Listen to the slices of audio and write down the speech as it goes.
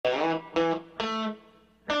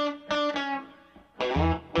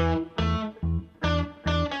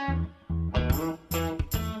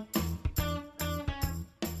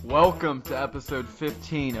Welcome to episode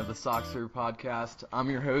 15 of the Sox Through podcast. I'm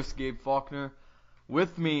your host, Gabe Faulkner.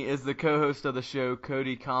 With me is the co-host of the show,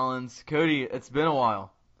 Cody Collins. Cody, it's been a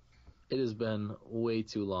while. It has been way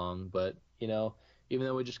too long, but, even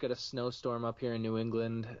though we just got a snowstorm up here in New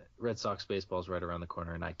England, Red Sox baseball's right around the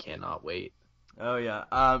corner, and I cannot wait. Oh,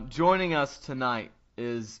 yeah. Joining us tonight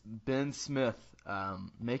is Ben Smith,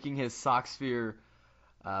 making his Soxsphere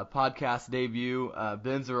podcast debut.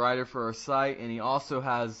 Ben's a writer for our site, and he also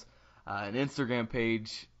has an Instagram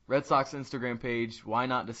page, Red Sox Instagram page, Why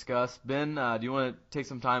Not Discuss. Ben, do you want to take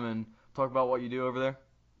some time and talk about what you do over there?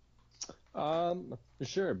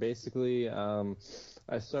 Sure. Basically,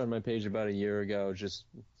 I started my page about a year ago. Just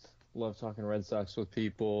love talking Red Sox with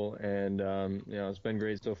people, and it's been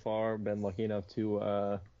great so far. Been lucky enough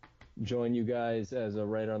to join you guys as a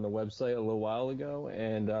writer on the website a little while ago,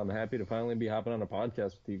 and I'm happy to finally be hopping on a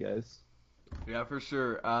podcast with you guys. Yeah, for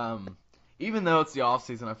sure. Even though it's the off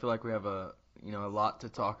season, I feel like we have a lot to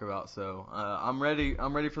talk about. So I'm ready.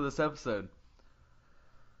 I'm ready for this episode.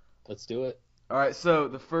 Let's do it. All right. So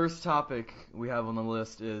the first topic we have on the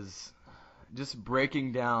list is just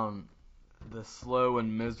breaking down the slow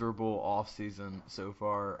and miserable off season so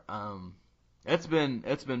far. It's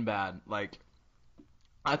been bad. Like,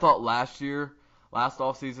 I thought last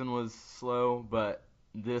off season was slow, but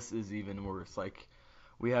this is even worse. Like,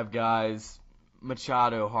 we have guys,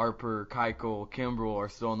 Machado, Harper, Keuchel, Kimbrel are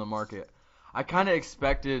still in the market. I kind of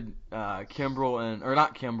expected Harper and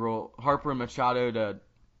Machado to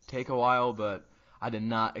take a while, but I did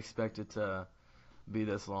not expect it to be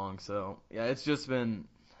this long. So, yeah, it's just been...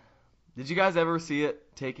 Did you guys ever see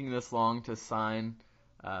it taking this long to sign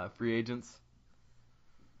free agents?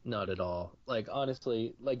 Not at all. Like,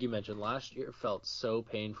 honestly, like you mentioned, last year felt so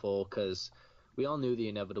painful because we all knew the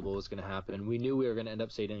inevitable was going to happen. We knew we were going to end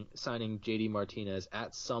up signing JD Martinez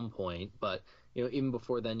at some point, but, even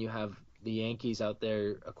before then you have the Yankees out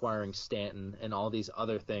there acquiring Stanton and all these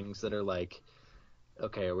other things that are like,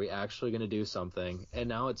 okay, are we actually going to do something? And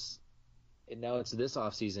now it's this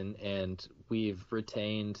offseason, and we've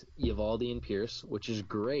retained Eovaldi and Pierce, which is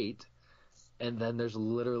great. And then there's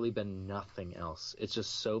literally been nothing else. It's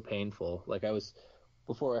just so painful. Like,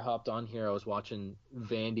 before I hopped on here, I was watching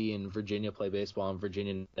Vandy and Virginia play baseball on on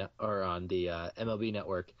the MLB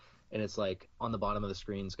Network, and it's like on the bottom of the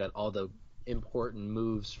screen, it's got all the important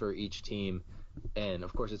moves for each team, and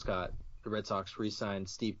of course it's got the Red Sox re-signed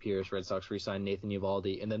Steve Pierce, Red Sox re-signed Nathan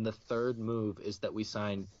Eovaldi, and then the third move is that we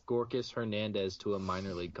signed Gorkis Hernandez to a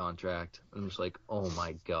minor league contract. I'm just like, oh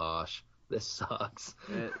my gosh. This sucks.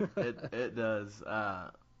 It does.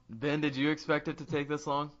 Ben, did you expect it to take this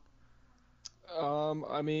long?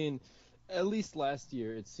 I mean, at least last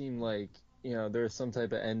year it seemed like, there was some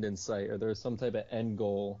type of end in sight, or there was some type of end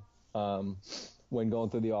goal when going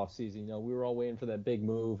through the offseason. We were all waiting for that big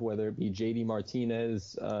move, whether it be JD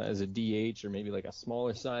Martinez as a DH or maybe like a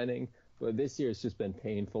smaller signing. But this year it's just been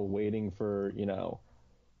painful waiting for,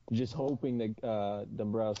 just hoping that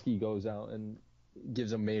Dombrowski goes out and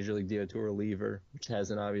gives a major league deal to a reliever, which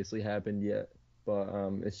hasn't obviously happened yet. But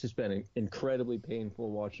it's just been incredibly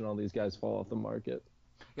painful watching all these guys fall off the market.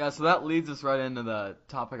 Yeah, so that leads us right into the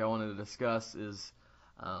topic I wanted to discuss is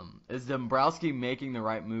Dombrowski making the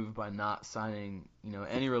right move by not signing,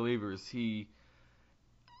 any relievers?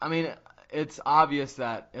 It's obvious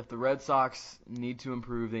that if the Red Sox need to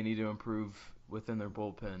improve, they need to improve within their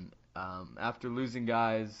bullpen. After losing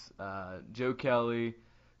guys, Joe Kelly,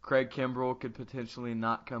 Craig Kimbrel could potentially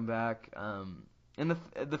not come back. And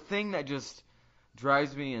the thing that just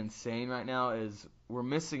drives me insane right now is we're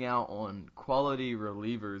missing out on quality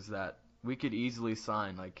relievers that we could easily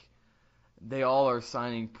sign. Like, they all are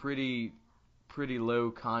signing pretty low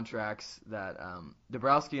contracts that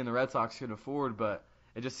Dombrowski and the Red Sox could afford, but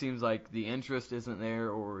it just seems like the interest isn't there,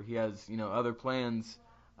 or he has other plans.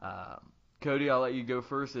 Cody, I'll let you go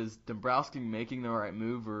first. Is Dombrowski making the right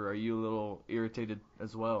move, or are you a little irritated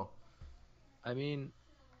as well? I mean,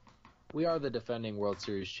 we are the defending World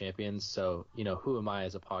Series champions, so, who am I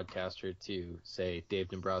as a podcaster to say Dave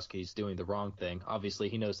Dombrowski's doing the wrong thing? Obviously,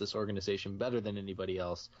 he knows this organization better than anybody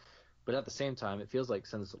else. But at the same time, it feels like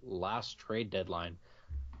since last trade deadline,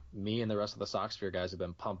 me and the rest of the Soxsphere guys have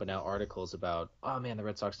been pumping out articles about, oh, man, the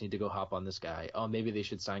Red Sox need to go hop on this guy. Oh, maybe they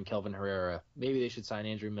should sign Kelvin Herrera. Maybe they should sign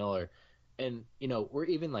Andrew Miller. And, we're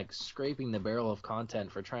even, like, scraping the barrel of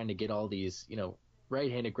content for trying to get all these,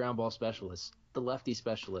 right-handed ground ball specialists, the lefty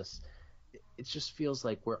specialists. It just feels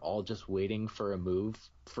like we're all just waiting for a move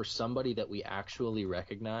for somebody that we actually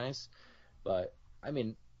recognize. But,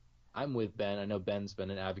 I'm with Ben. I know Ben's been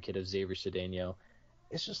an advocate of Xavier Cedeno.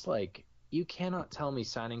 It's just like you cannot tell me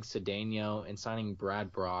signing Cedeno and signing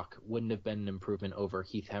Brad Brock wouldn't have been an improvement over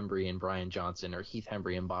Heath Hembry and Brian Johnson or Heath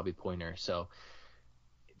Hembry and Bobby Pointer. So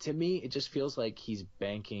to me, it just feels like he's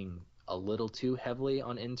banking a little too heavily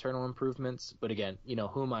on internal improvements. But again,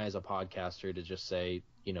 who am I as a podcaster to just say,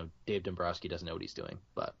 Dave Dombrowski doesn't know what he's doing.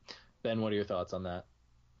 But Ben, what are your thoughts on that?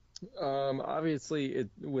 Obviously,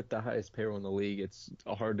 with the highest payroll in the league, it's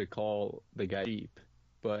hard to call the guy cheap.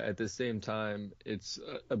 But at the same time, it's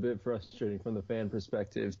a bit frustrating from the fan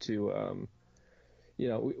perspective to,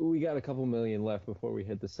 we got a couple million left before we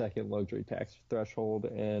hit the second luxury tax threshold,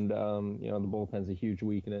 and the bullpen's a huge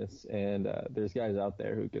weakness, and there's guys out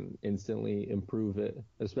there who can instantly improve it.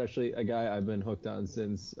 Especially a guy I've been hooked on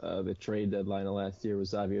since the trade deadline of last year was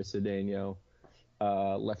Xavier Cedeno,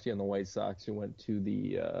 lefty on the White Sox, who went to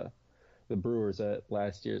the Brewers at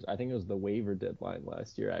last year's. I think it was the waiver deadline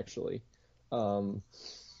last year, actually.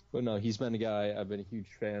 But no, he's been a guy I've been a huge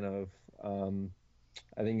fan of.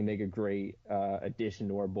 I think he'd make a great addition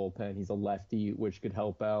to our bullpen. He's a lefty, which could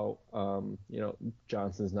help out.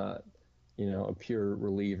 Johnson's not, a pure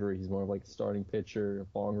reliever. He's more of like a starting pitcher,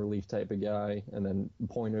 long relief type of guy. And then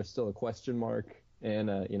Pointer's still a question mark. And,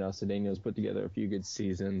 Cedeno's put together a few good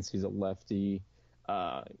seasons. He's a lefty.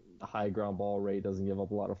 High ground ball rate, doesn't give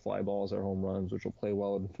up a lot of fly balls or home runs, which will play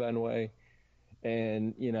well in Fenway.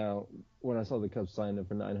 And, when I saw the Cubs sign him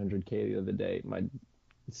for $900K the other day, my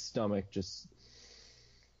stomach just...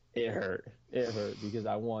 It hurt. It hurt because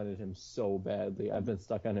I wanted him so badly. I've been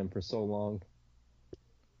stuck on him for so long.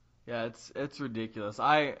 Yeah, it's ridiculous.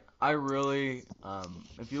 I really,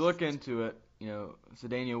 if you look into it,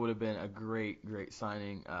 Cedeno would have been a great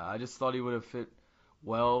signing. I just thought he would have fit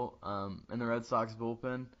well in the Red Sox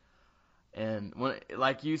bullpen. And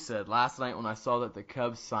like you said, last night when I saw that the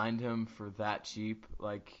Cubs signed him for that cheap,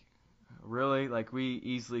 really, we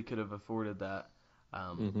easily could have afforded that.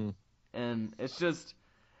 And it's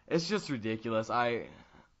just ridiculous. I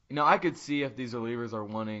could see if these relievers are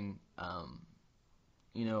wanting, a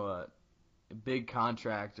big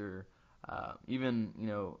contract or even,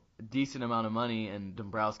 a decent amount of money and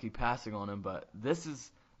Dombrowski passing on him. But that's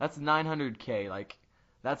 $900K.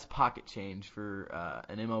 That's pocket change for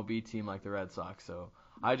an MLB team like the Red Sox. So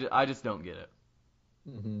I just don't get it.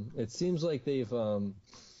 It seems like they've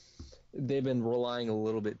been relying a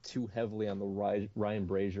little bit too heavily on the Ryan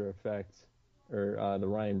Brazier effect. Or the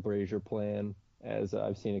Ryan Brazier plan, as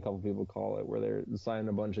I've seen a couple people call it, where they're signing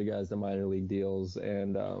a bunch of guys to minor league deals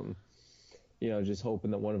and, just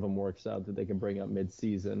hoping that one of them works out that they can bring up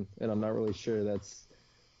mid-season. And I'm not really sure that's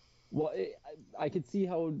 – well, I could see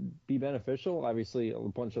how it would be beneficial. Obviously, a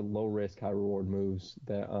bunch of low-risk, high-reward moves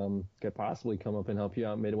that could possibly come up and help you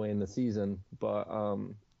out midway in the season. But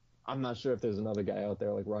I'm not sure if there's another guy out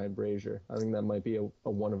there like Ryan Brazier. I think that might be a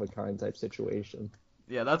one-of-a-kind type situation.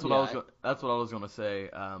 Yeah, that's what I was going to say.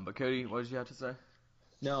 But Cody, what did you have to say?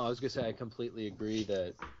 No, I was going to say I completely agree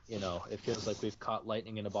that, it feels like we've caught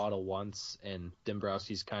lightning in a bottle once, and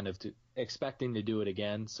Dombrowski's kind of expecting to do it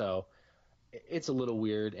again. So it's a little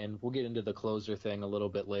weird, and we'll get into the closer thing a little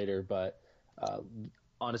bit later. But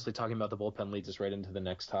honestly, talking about the bullpen leads us right into the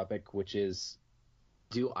next topic, which is,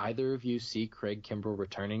 do either of you see Craig Kimbrel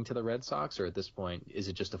returning to the Red Sox, or at this point, is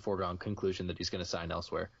it just a foregone conclusion that he's going to sign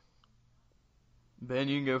elsewhere? Ben,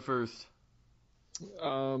 you can go first.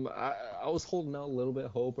 I was holding out a little bit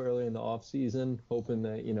of hope early in the offseason, hoping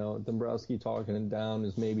that, Dombrowski talking him down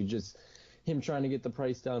is maybe just him trying to get the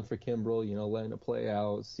price down for Kimbrel, letting it play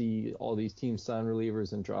out, see all these teams sign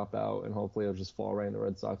relievers and drop out, and hopefully it'll just fall right in the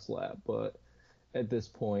Red Sox lap. But at this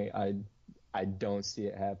point, I don't see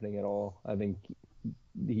it happening at all. I think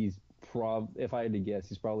if I had to guess,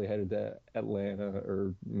 he's probably headed to Atlanta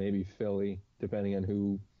or maybe Philly, depending on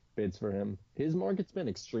who bids for him. His market's been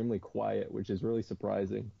extremely quiet, which is really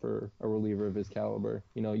surprising for a reliever of his caliber.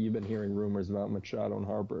 You've been hearing rumors about Machado and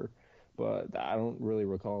Harper, but I don't really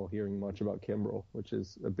recall hearing much about Kimbrel, which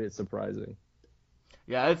is a bit surprising.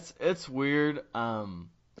 Yeah, it's weird.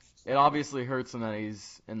 It obviously hurts him that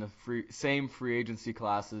he's in the same free agency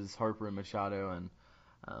classes, Harper and Machado and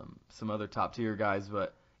some other top tier guys,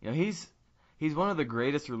 but he's one of the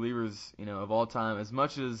greatest relievers of all time. As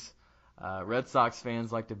much as Red Sox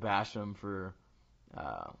fans like to bash him for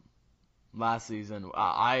last season,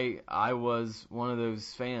 I was one of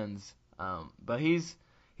those fans. But he's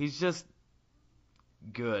just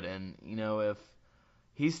good, and if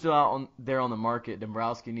he's still out there on the market,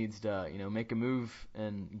 Dombrowski needs to make a move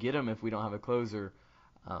and get him if we don't have a closer.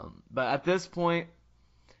 But at this point,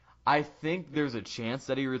 I think there's a chance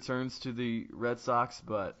that he returns to the Red Sox,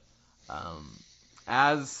 but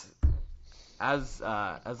as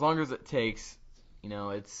long as it takes,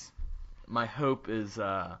 it's my hope is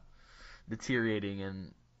deteriorating,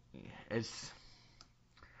 and it's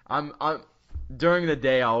I'm during the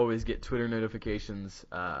day I always get Twitter notifications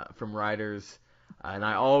from writers, and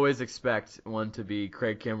I always expect one to be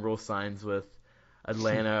Craig Kimbrell signs with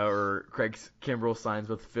Atlanta or Craig Kimbrell signs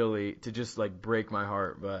with Philly to just like break my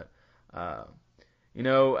heart. But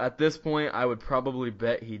at this point I would probably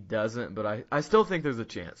bet he doesn't, but I still think there's a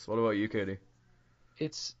chance. What about you, Cody?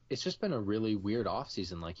 It's just been a really weird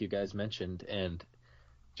offseason, like you guys mentioned, and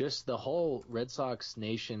just the whole Red Sox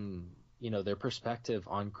nation, their perspective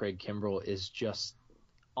on Craig Kimbrell is just,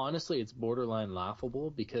 honestly, it's borderline laughable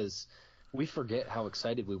because we forget how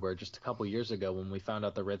excited we were just a couple years ago when we found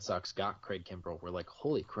out the Red Sox got Craig Kimbrell. We're like,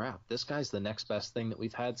 holy crap, this guy's the next best thing that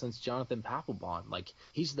we've had since Jonathan Papelbon. Like,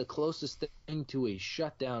 he's the closest thing to a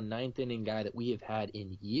shutdown ninth inning guy that we have had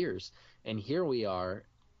in years. And here we are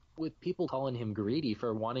with people calling him greedy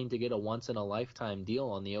for wanting to get a once-in-a-lifetime deal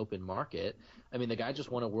on the open market. I mean, the guy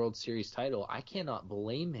just won a World Series title. I cannot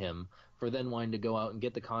blame him for then wanting to go out and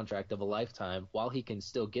get the contract of a lifetime while he can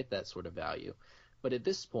still get that sort of value. But at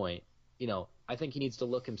this point, I think he needs to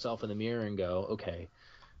look himself in the mirror and go, okay,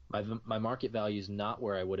 my market value is not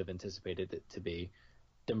where I would have anticipated it to be.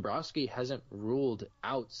 Dombrowski hasn't ruled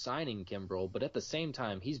out signing Kimbrell, but at the same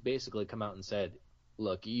time, he's basically come out and said,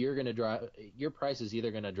 look, your price is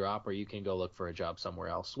either going to drop or you can go look for a job somewhere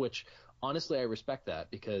else, which honestly I respect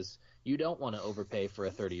that because you don't want to overpay for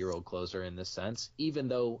a 30-year-old closer in this sense, even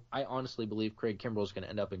though I honestly believe Craig Kimbrell is going to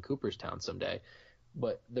end up in Cooperstown someday.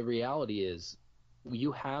 But the reality is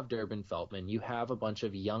you have Durbin Feltman, you have a bunch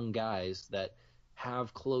of young guys that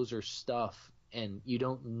have closer stuff, and you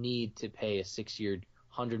don't need to pay a 6-year,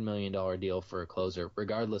 $100 million deal for a closer,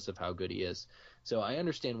 regardless of how good he is. So I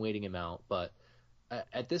understand waiting him out, but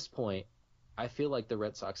at this point, I feel like the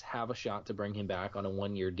Red Sox have a shot to bring him back on a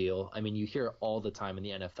 1-year deal. I mean, you hear it all the time in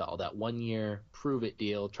the NFL, that 1-year prove-it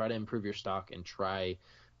deal, try to improve your stock and try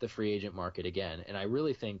the free agent market again. And I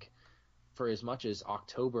really think for as much as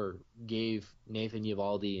October gave Nathan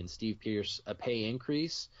Eovaldi and Steve Pearce a pay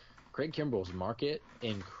increase, Craig Kimbrell's market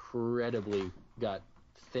incredibly got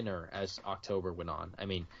thinner as October went on. I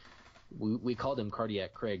mean, we called him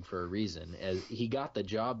Cardiac Craig for a reason. As he got the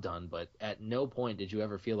job done, but at no point did you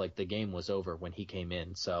ever feel like the game was over when he came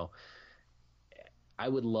in. So I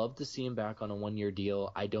would love to see him back on a 1-year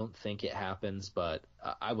deal. I don't think it happens, but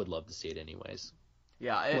I would love to see it anyways.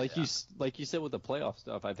 Yeah, like you said with the playoff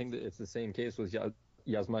stuff, I think that it's the same case with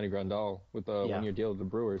Yasmani Grandal with the 1-year deal with the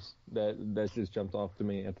Brewers. That just jumped off to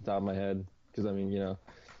me at the top of my head because I mean,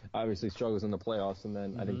 obviously struggles in the playoffs, and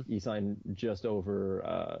then I think he signed just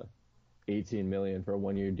over $18 million for a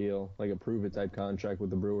 1-year deal, like a prove-it type contract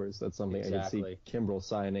with the Brewers. That's something I could see Kimbrell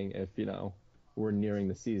signing if we're nearing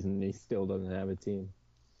the season and he still doesn't have a team.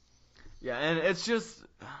 Yeah, and it's just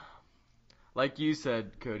like you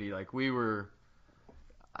said, Cody. Like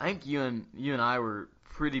I think you and I were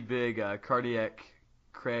pretty big Cardiac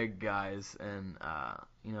Craig guys, and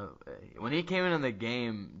when he came into the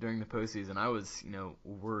game during the postseason, I was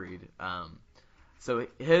worried. So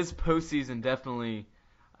his postseason definitely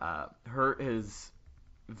hurt his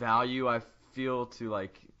value, I feel, to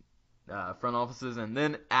front offices. And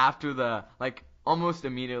then after almost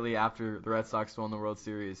immediately after the Red Sox won the World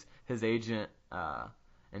Series, his agent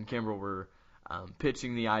and Kimbrell were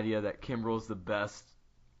pitching the idea that Kimbrell's the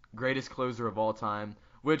greatest closer of all time,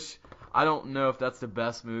 which I don't know if that's the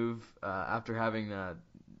best move after having the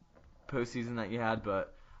postseason that you had,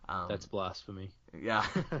 but that's blasphemy. Yeah,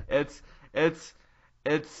 it's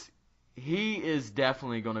he is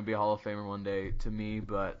definitely going to be a Hall of Famer one day to me,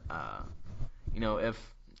 but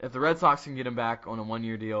if the Red Sox can get him back on a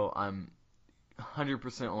 1-year deal, I'm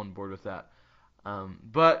 100% on board with that.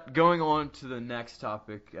 But going on to the next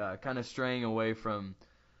topic, kind of straying away from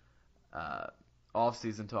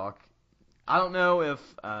off-season talk. I don't know if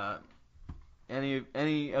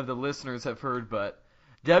any of the listeners have heard, but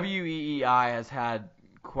WEEI has had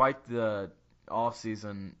quite the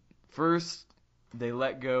off-season. First, they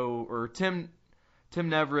let go, or Tim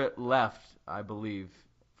Neverett left, I believe,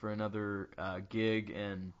 for another gig,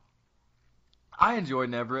 and I enjoyed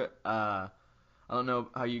Neverett. I don't know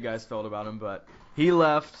how you guys felt about him, but he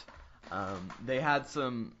left.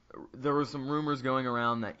 There were some rumors going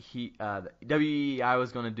around that WEEI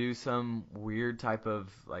was going to do some weird type of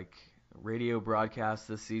radio broadcast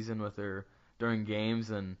this season during games,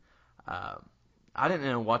 and I didn't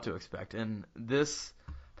know what to expect. And this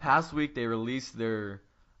past week they released their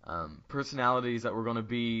personalities that were going to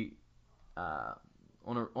be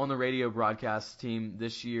on the radio broadcast team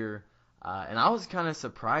this year, and I was kind of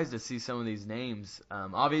surprised to see some of these names.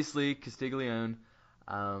 Obviously, Castiglione.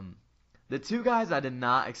 The two guys I did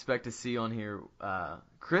not expect to see on here,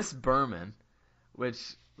 Chris Berman,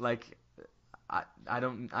 which like I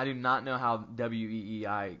do not know how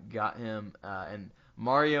WEEI got him, and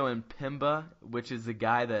Mario Impemba, which is the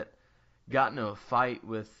guy that got into a fight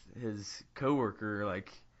with his coworker like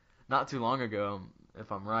not too long ago,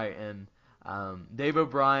 if I'm right, and Dave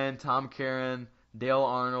O'Brien, Tom Caron, Dale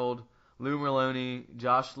Arnold, Lou Merlone,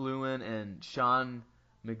 Josh Lewin, and Sean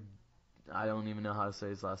I don't even know how to say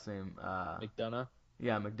his last name. McDonough.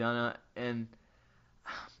 Yeah, McDonough. And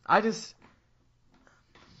I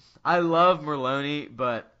love Merlone,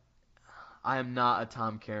 but I am not a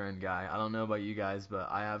Tom Caron guy. I don't know about you guys, but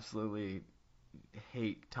I absolutely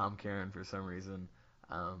hate Tom Caron for some reason.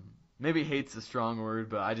 Maybe hate's a strong word,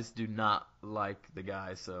 but I just do not like the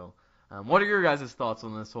guy. So, what are your guys' thoughts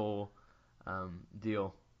on this whole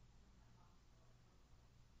deal?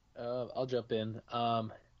 I'll jump in. I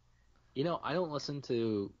don't listen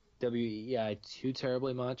to WEI too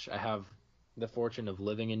terribly much. I have the fortune of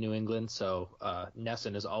living in New England, so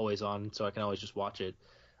NESN is always on, so I can always just watch it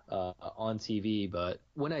on TV. But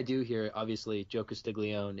when I do hear it, obviously Joe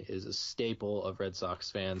Castiglione is a staple of Red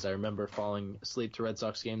Sox fans. I remember falling asleep to Red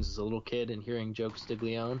Sox games as a little kid and hearing Joe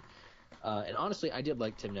Castiglione. And honestly, I did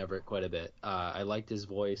like Tim Neverett quite a bit. I liked his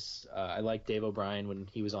voice. I liked Dave O'Brien when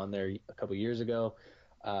he was on there a couple years ago.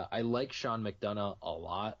 I like Sean McDonough a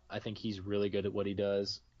lot. I think he's really good at what he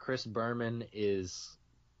does. Chris Berman is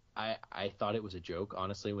I thought it was a joke,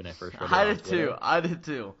 honestly, when I first read it. I did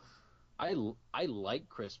too. I like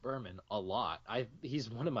Chris Berman a lot.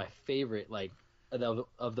 He's one of my favorite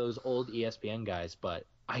of those old ESPN guys, but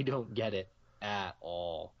I don't get it at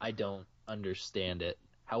all. I don't understand it.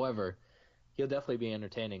 However, he'll definitely be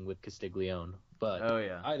entertaining with Castiglione. But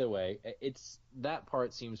either way, that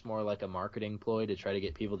part seems more like a marketing ploy to try to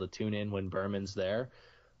get people to tune in when Berman's there.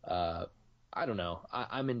 I don't know.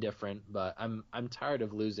 I'm indifferent, but I'm tired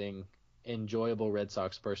of losing enjoyable Red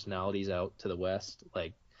Sox personalities out to the West,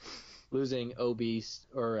 like losing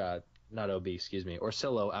Orsillo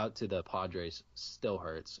out to the Padres still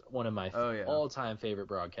hurts. One of my all-time favorite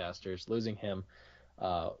broadcasters. Losing him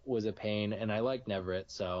was a pain, and I like Neverett,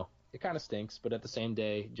 so it kind of stinks. But at the same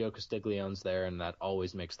day, Joe Castiglione's there, and that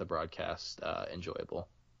always makes the broadcast enjoyable.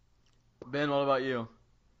 Ben, what about you?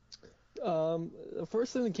 The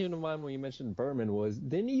first thing that came to mind when you mentioned Berman was,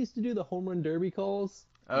 didn't he used to do the home run derby calls?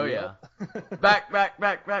 Oh, yeah. Back.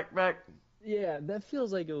 Yeah, that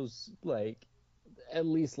feels like it was, at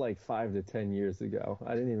least, 5 to 10 years ago.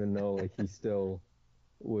 I didn't even know, he still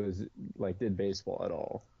was, did baseball at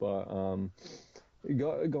all. But,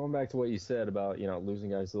 going back to what you said about,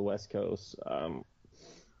 losing guys to the West Coast,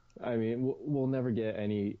 I mean, we'll never get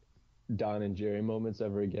any Don and Jerry moments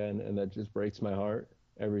ever again, and that just breaks my heart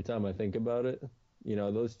every time I think about it.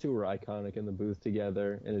 Those two were iconic in the booth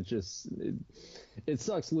together, and it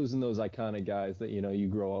sucks losing those iconic guys that, you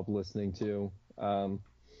grow up listening to, and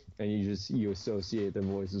you associate their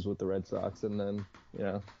voices with the Red Sox, and then,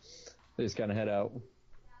 they just kind of head out.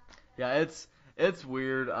 Yeah, it's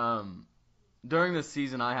weird. During the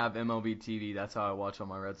season, I have MLB TV. That's how I watch all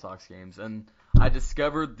my Red Sox games. And I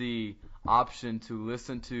discovered the option to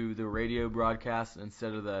listen to the radio broadcast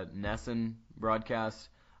instead of the NESN broadcast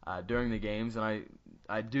during the games. And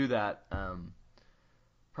I do that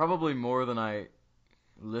probably more than I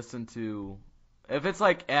listen to. If it's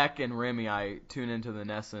like Eck and Remy, I tune into the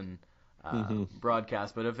NESN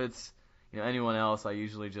broadcast. But if it's anyone else, I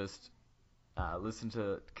usually just listen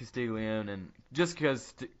to Castiglione, and just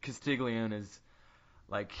because Castiglione is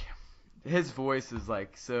his voice is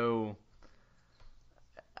so,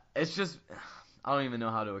 it's just, I don't even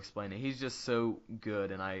know how to explain it. He's just so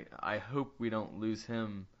good, and I hope we don't lose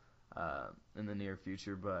him in the near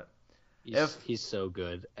future. But he's so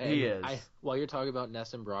good. And he is. While you're talking about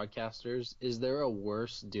NESN broadcasters, is there a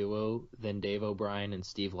worse duo than Dave O'Brien and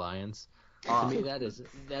Steve Lyons? To me, that is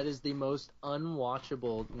the most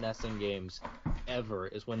unwatchable NESN games ever.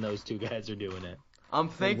 Is when those two guys are doing it. I'm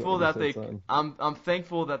thankful that I'm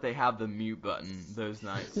thankful that they have the mute button those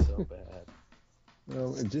nights. So bad.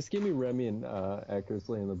 Just give me Remy and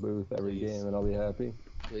Eckersley in the booth every game, and I'll be happy.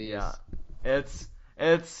 Please. Yeah, it's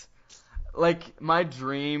my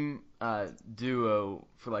dream duo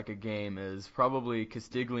for a game is probably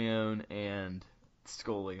Castiglione and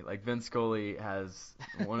Scully. Vince Scully has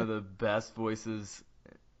one of the best voices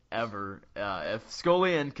ever. If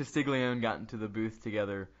Scully and Castiglione got into the booth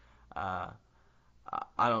together, I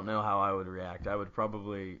don't know how I would react. I would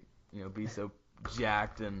probably, be so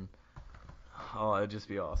jacked, and it'd just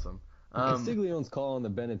be awesome. Castiglione's call on the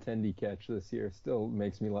Benintendi catch this year still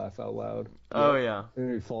makes me laugh out loud. Oh yeah.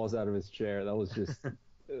 And he falls out of his chair. That was just that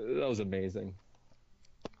was amazing.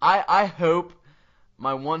 I hope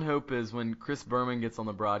my one hope is when Chris Berman gets on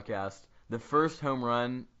the broadcast, the first home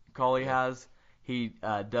run call he has, he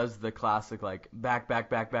does the classic like back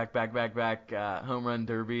home run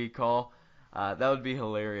derby call. That would be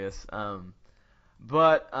hilarious.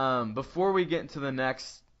 But before we get into the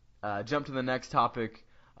next, jump to the next topic,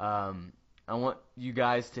 I want you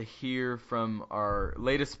guys to hear from our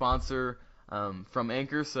latest sponsor, from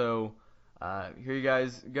Anchor. So here you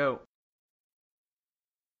guys go.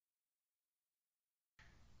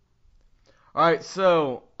 All right,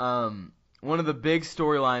 so one of the big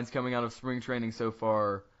storylines coming out of spring training so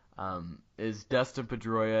far is Dustin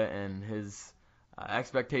Pedroia and his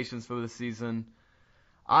expectations for the season.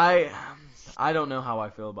 I don't know how I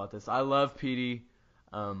feel about this. I love Petey.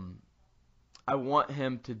 I want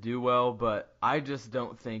him to do well, but I just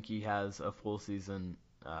don't think he has a full season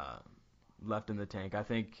left in the tank. I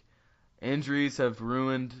think injuries have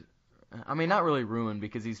ruined. I mean, not really ruined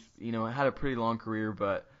because he's had a pretty long career,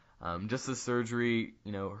 but just the surgery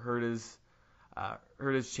hurt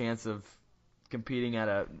his chance of competing at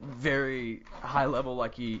a very high level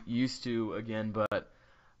like he used to again. But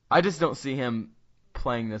I just don't see him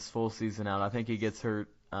playing this full season out. I think he gets hurt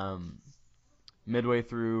midway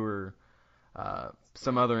through or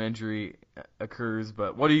some other injury occurs.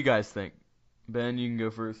 But what do you guys think? Ben, you can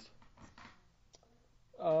go first.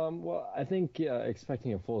 Well, I think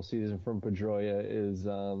expecting a full season from Pedroia is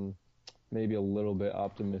maybe a little bit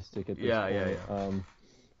optimistic at this point. Yeah.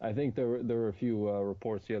 I think there were a few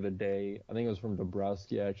reports the other day. I think it was from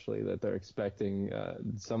Dombrowski actually that they're expecting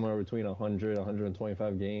somewhere between 100,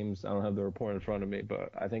 125 games. I don't have the report in front of me, but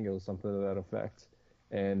I think it was something to that effect.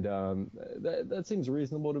 And that seems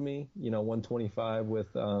reasonable to me. 125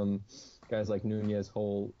 with guys like Nunez,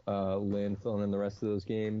 Holt, Lynn filling in the rest of those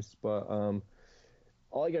games. But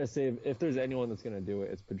all I gotta say, if there's anyone that's gonna do it,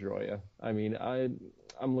 it's Pedroia. I mean,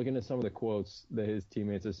 I'm looking at some of the quotes that his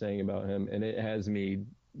teammates are saying about him, and it has me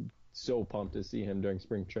so pumped to see him during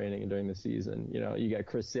spring training and during the season. You got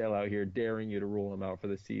Chris Sale out here daring you to rule him out for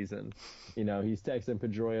the season. He's texting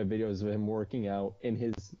Pedroia videos of him working out in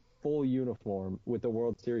his full uniform with the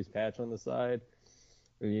World Series patch on the side.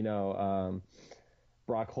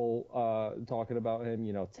 Brock Holt talking about him,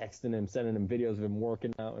 texting him, sending him videos of him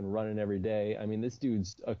working out and running every day. I mean, this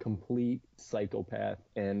dude's a complete psychopath,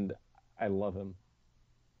 and I love him.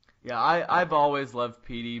 Yeah, I've always loved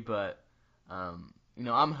Petey, but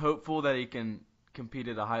I'm hopeful that he can compete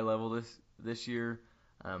at a high level this year.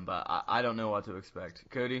 But I don't know what to expect.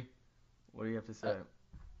 Cody, what do you have to say?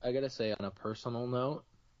 I gotta say, on a personal note,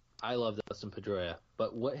 I love Dustin Pedroia,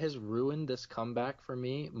 but what has ruined this comeback for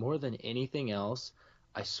me more than anything else,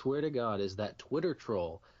 I swear to God, is that Twitter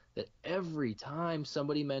troll that every time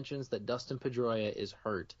somebody mentions that Dustin Pedroia is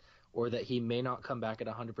hurt or that he may not come back at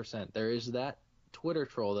 100%, there is that Twitter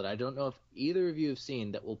troll that I don't know if either of you have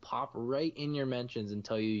seen that will pop right in your mentions and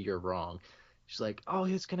tell you you're wrong. She's like, oh,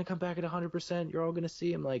 he's going to come back at 100%. You're all going to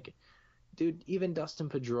see him. Like, dude, even Dustin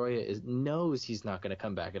Pedroia knows he's not going to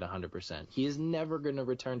come back at 100%. He is never going to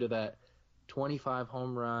return to that 25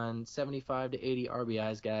 home run, 75 to 80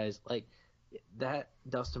 RBIs, guys. Like, that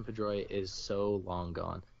Dustin Pedroia is so long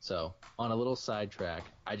gone. So, on a little sidetrack,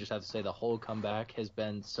 I just have to say the whole comeback has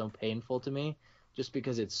been so painful to me just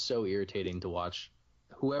because it's so irritating to watch.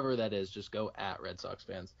 Whoever that is, just go at Red Sox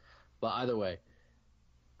fans. But either way,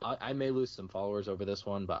 I may lose some followers over this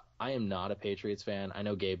one, but I am not a Patriots fan. I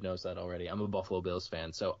know Gabe knows that already. I'm a Buffalo Bills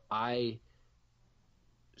fan. So I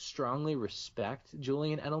strongly respect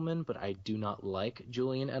Julian Edelman, but I do not like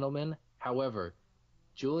Julian Edelman. However,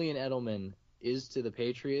 Julian Edelman is to the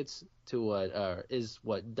Patriots is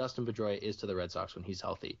what Dustin Pedroia is to the Red Sox when he's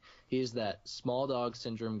healthy. He is that small dog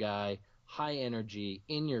syndrome guy, high energy,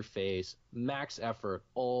 in your face, max effort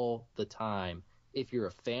all the time. If you're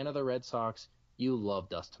a fan of the Red Sox, you love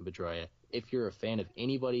Dustin Pedroia. If you're a fan of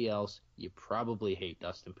anybody else, you probably hate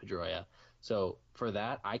Dustin Pedroia. So for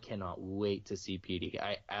that, I cannot wait to see Petey.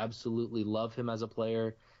 I absolutely love him as a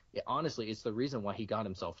player. Honestly, it's the reason why he got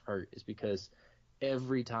himself hurt is because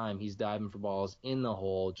every time he's diving for balls in the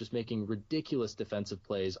hole, just making ridiculous defensive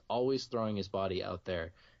plays, always throwing his body out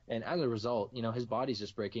there. And as a result, his body's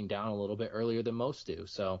just breaking down a little bit earlier than most do.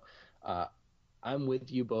 So I'm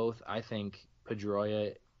with you both. I think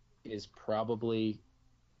Pedroia is probably,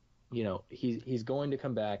 he's going to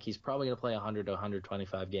come back. He's probably going to play 100 to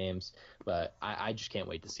 125 games, but I just can't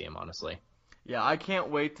wait to see him, honestly. Yeah, I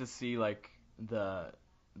can't wait to see the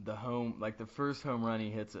first home run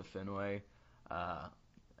he hits at Fenway.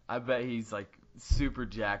 I bet he's super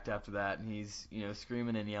jacked after that, and he's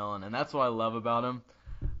screaming and yelling, and that's what I love about him.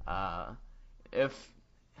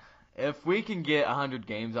 If we can get 100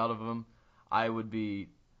 games out of him, I would be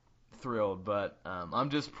thrilled, but I'm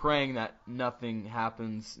just praying that nothing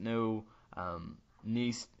happens, no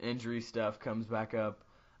knee injury stuff comes back up.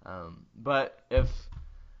 But if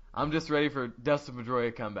I'm just ready for Dustin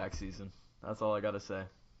Pedroia comeback season, that's all I gotta say.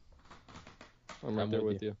 I'm right there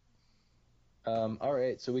with you. All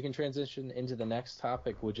right, so we can transition into the next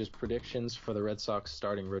topic, which is predictions for the Red Sox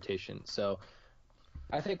starting rotation. So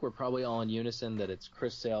I think we're probably all in unison that it's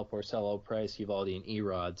Chris Sale, Porcello, Price, Eovaldi, and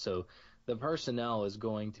Erod. So the personnel is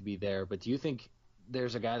going to be there, but do you think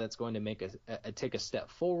there's a guy that's going to make take a step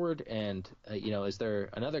forward? And is there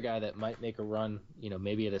another guy that might make a run,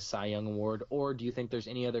 maybe at a Cy Young award, or do you think there's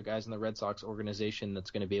any other guys in the Red Sox organization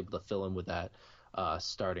that's going to be able to fill in with that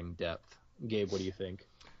starting depth? Gabe, what do you think?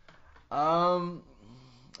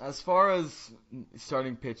 As far as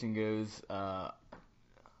starting pitching goes,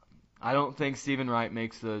 I don't think Stephen Wright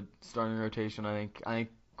makes the starting rotation. I think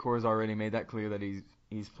Core's already made that clear that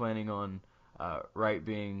he's planning on Wright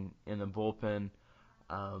being in the bullpen.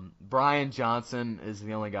 Brian Johnson is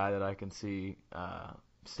the only guy that I can see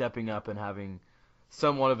stepping up and having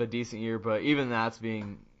somewhat of a decent year, but even that's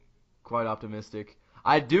being quite optimistic.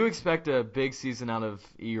 I do expect a big season out of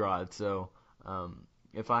Erod, so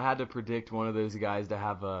if I had to predict one of those guys to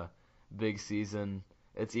have a big season,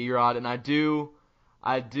 it's Erod, and I do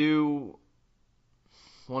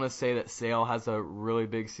want to say that Sale has a really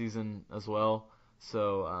big season as well.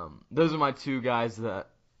 So those are my two guys that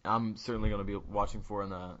I'm certainly going to be watching for in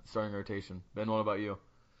the starting rotation. Ben, what about you?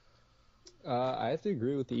 I have to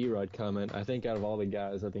agree with the Erod comment. I think out of all the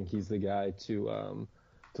guys, I think he's the guy to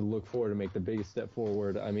look forward to make the biggest step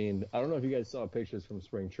forward. I mean, I don't know if you guys saw pictures from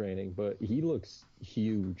spring training, but he looks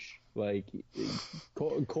huge. Like,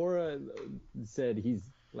 Cora said he's,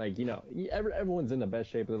 like, everyone's in the best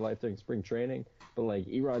shape of their life during spring training, but, like,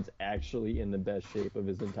 Erod's actually in the best shape of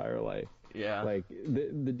his entire life. Yeah. Like,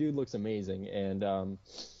 the dude looks amazing. And,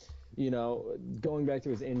 going back to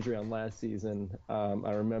his injury on last season,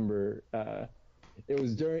 I remember it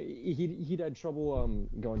was during he'd had trouble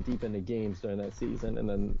going deep into games during that season, and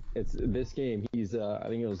then it's this game he's I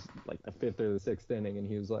think it was like the 5th or the 6th inning, and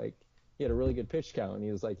he had a really good pitch count, and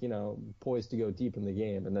he was like poised to go deep in the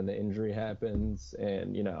game, and then the injury happens,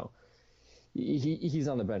 and he's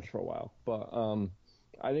on the bench for a while, but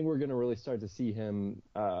I think we're going to really start to see him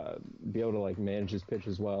be able to like manage his pitch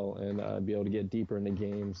as well, and be able to get deeper into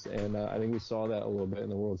games, and I think we saw that a little bit in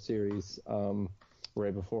the World Series.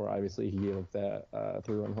 Right before, obviously, he gave up that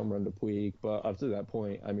 3-run home run to Puig. But up to that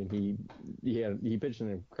point, I mean, he pitched an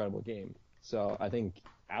incredible game. So I think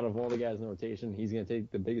out of all the guys in the rotation, he's going to take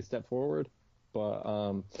the biggest step forward. But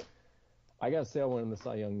I got Sale winning the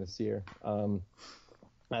Cy Young this year.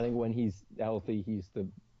 I think when he's healthy, he's the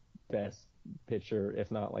best pitcher, if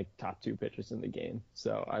not like top 2 pitchers in the game.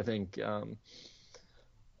 So I think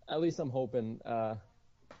at least I'm hoping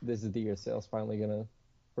this is the year Sale's finally going to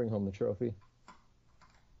bring home the trophy.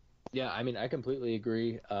 Yeah, I mean, I completely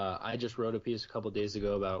agree. I just wrote a piece a couple days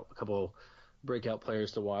ago about a couple breakout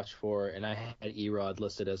players to watch for, and I had Erod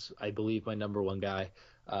listed as, I believe, my number 1 guy.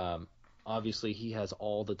 Obviously, he has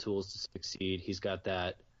all the tools to succeed. He's got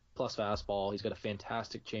that plus fastball. He's got a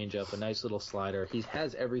fantastic changeup, a nice little slider. He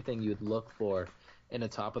has everything you'd look for in a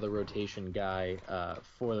top-of-the-rotation guy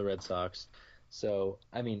for the Red Sox. So,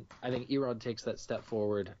 I mean, I think Erod takes that step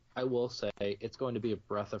forward. I will say it's going to be a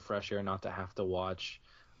breath of fresh air not to have to watch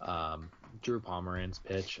Drew Pomeranz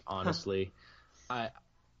pitch, honestly.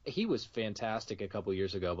 He was fantastic a couple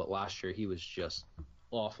years ago, but last year he was just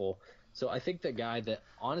awful. So I think the guy that,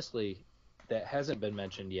 honestly, that hasn't been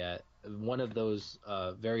mentioned yet, one of those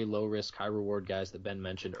very low-risk, high-reward guys that Ben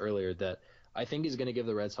mentioned earlier that I think is going to give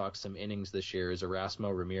the Red Sox some innings this year is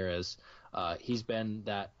Erasmo Ramirez. He's been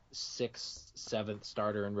that 6th, 7th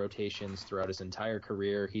starter in rotations throughout his entire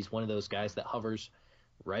career. He's one of those guys that hovers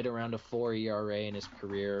right around a 4 ERA in his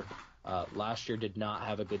career. Last year did not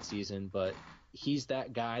have a good season, but he's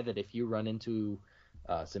that guy that if you run into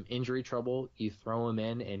some injury trouble, you throw him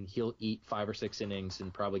in and he'll eat 5 or 6 innings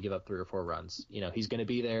and probably give up 3 or 4 runs. He's going to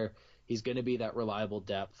be there. He's going to be that reliable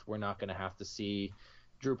depth. We're not going to have to see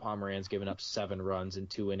Drew Pomeranz giving up 7 runs in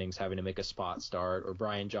 2 innings, having to make a spot start, or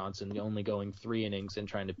Brian Johnson only going 3 innings and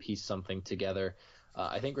trying to piece something together.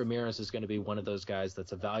 I think Ramirez is going to be one of those guys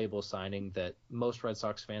that's a valuable signing that most Red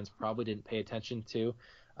Sox fans probably didn't pay attention to.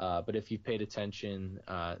 But if you've paid attention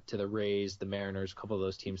to the Rays, the Mariners, a couple of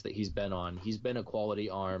those teams that he's been on, he's been a quality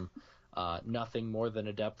arm, nothing more than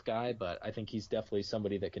a depth guy, but I think he's definitely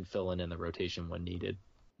somebody that can fill in the rotation when needed.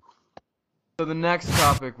 So the next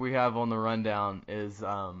topic we have on the rundown is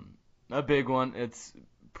a big one. It's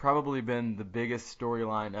probably been the biggest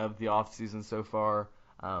storyline of the offseason so far.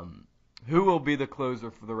 Who will be the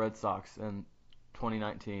closer for the Red Sox in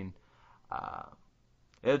 2019.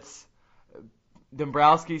 It's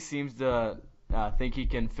Dombrowski seems to think he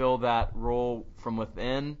can fill that role from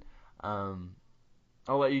within.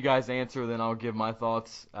 I'll let you guys answer, then I'll give my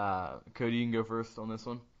thoughts. Cody, you can go first on this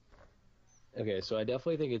one. Okay, so I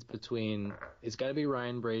definitely think it's got to be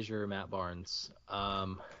Ryan Brazier or Matt Barnes.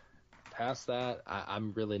 Past that,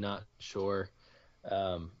 I'm really not sure.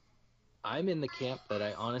 I'm in the camp that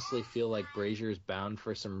I honestly feel like Brazier is bound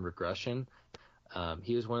for some regression.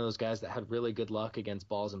 He was one of those guys that had really good luck against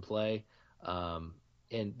balls in play.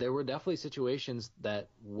 And there were definitely situations that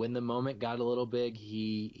when the moment got a little big,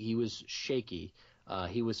 he was shaky.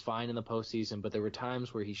 He was fine in the postseason, but there were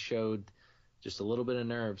times where he showed just a little bit of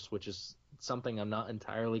nerves, which is something I'm not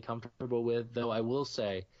entirely comfortable with. Though I will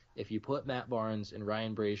say, if you put Matt Barnes and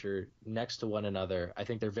Ryan Brazier next to one another, I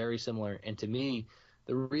think they're very similar. And to me,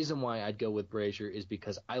 the reason why I'd go with Brazier is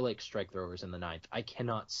because I like strike throwers in the ninth. I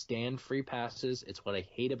cannot stand free passes. It's what I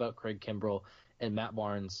hate about Craig Kimbrell. And Matt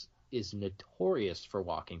Barnes is notorious for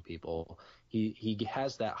walking people. He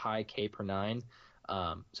has that high K per nine.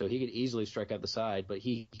 So he could easily strike out the side, but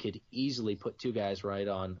he could easily put two guys right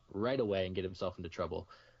away and get himself into trouble.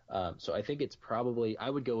 So I think I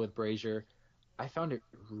would go with Brazier. I found it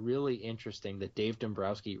really interesting that Dave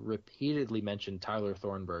Dombrowski repeatedly mentioned Tyler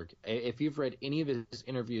Thornburg. If you've read any of his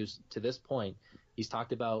interviews to this point, he's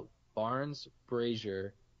talked about Barnes,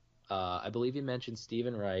 Brazier. I believe he mentioned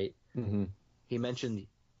Stephen Wright. Mm-hmm. He mentioned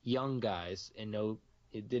young guys, and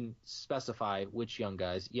it didn't specify which young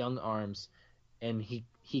guys, young arms. And he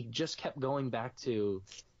just kept going back to,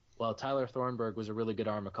 well, Tyler Thornburg was a really good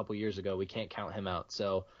arm a couple years ago. We can't count him out.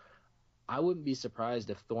 So I wouldn't be surprised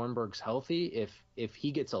if Thornburg's healthy, if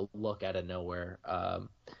he gets a look out of nowhere.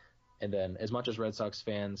 And then as much as Red Sox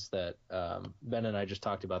fans that Ben and I just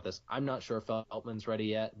talked about this, I'm not sure if Feltman's ready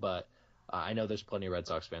yet, but I know there's plenty of Red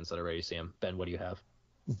Sox fans that are ready to see him. Ben, what do you have?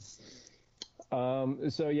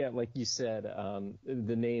 So yeah, like you said,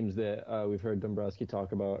 the names that we've heard Dombrowski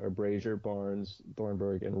talk about are Brazier, Barnes,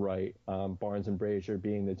 Thornburg, and Wright. Barnes and Brazier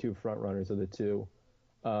being the two front runners of the two.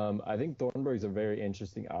 I think Thornburg's a very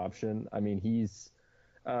interesting option. I mean, he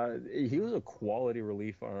was a quality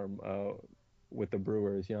relief arm with the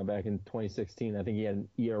Brewers. Back in 2016, I think he had an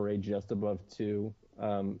ERA just above 2,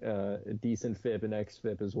 a decent FIP and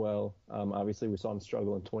xFIP as well. Obviously, we saw him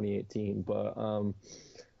struggle in 2018, but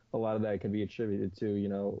a lot of that can be attributed to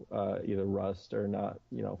either rust or not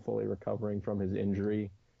fully recovering from his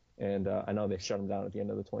injury. And I know they shut him down at the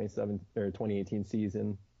end of the 2018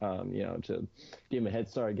 season, to give him a head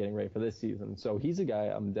start getting ready for this season. So he's a guy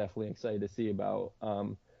I'm definitely excited to see about,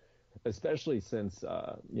 especially since,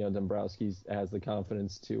 Dombrowski has the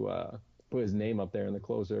confidence to put his name up there in the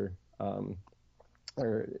closer,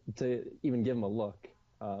 or to even give him a look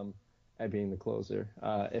at being the closer.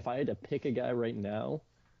 If I had to pick a guy right now,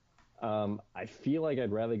 I feel like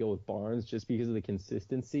I'd rather go with Barnes just because of the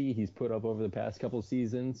consistency he's put up over the past couple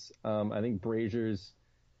seasons. I think Brazier's,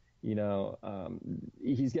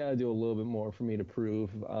 he's got to do a little bit more for me to prove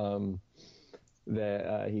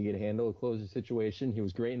that he could handle a closer situation. He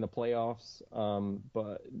was great in the playoffs,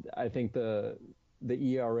 but I think the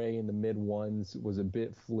ERA in the mid ones was a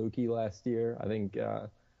bit fluky last year. I think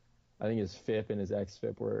his FIP and his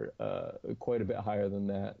xFIP were quite a bit higher than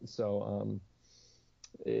that. So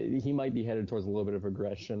he might be headed towards a little bit of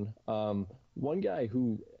regression. One guy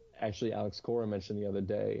who actually Alex Cora mentioned the other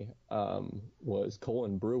day was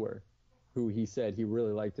Colin Brewer, who he said he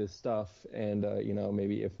really liked his stuff, and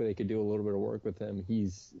maybe if they could do a little bit of work with him,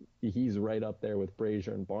 he's right up there with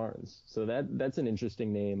Brazier and Barnes. So that's an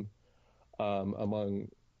interesting name among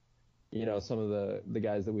some of the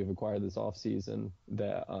guys that we've acquired this offseason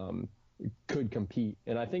that could compete.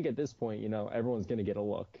 And I think at this point, everyone's going to get a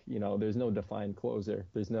look. There's no defined closer.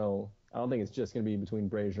 I don't think it's just going to be between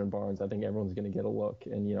Brazier and Barnes. I think everyone's going to get a look.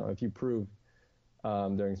 And, if you prove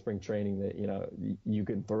during spring training that, you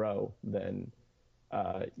can throw, then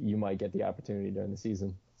you might get the opportunity during the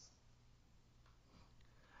season.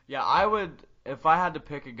 Yeah, if I had to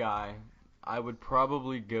pick a guy, I would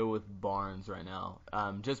probably go with Barnes right now.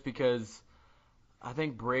 Just because I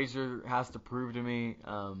think Brazier has to prove to me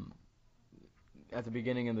at the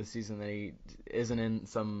beginning of the season that he isn't in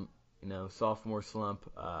some, sophomore slump.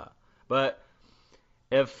 But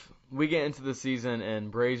if we get into the season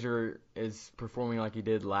and Brazier is performing like he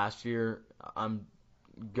did last year, I'm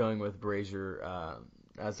going with Brazier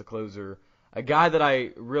as the closer. A guy that I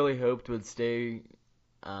really hoped would stay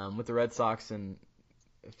with the Red Sox and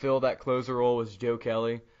fill that closer role was Joe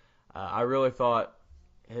Kelly. I really thought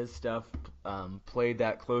his stuff played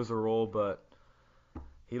that closer role, but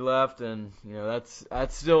he left, and that's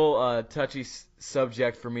still a touchy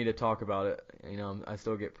subject for me to talk about it. I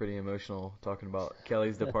still get pretty emotional talking about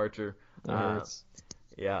Kelly's departure. It hurts.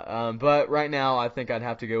 Yeah, but right now I think I'd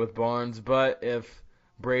have to go with Barnes. But if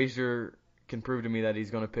Brazier can prove to me that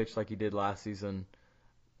he's going to pitch like he did last season,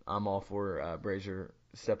 I'm all for Brazier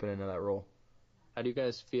stepping into that role. How do you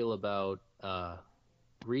guys feel about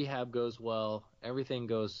rehab goes well, everything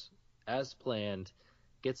goes as planned,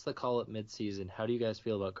 gets the call at midseason? How do you guys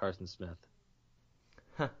feel about Carson Smith?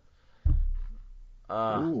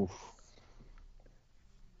 Oof.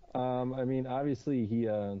 I mean, obviously he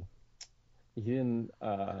didn't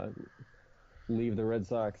leave the Red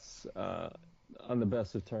Sox on the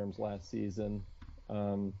best of terms last season,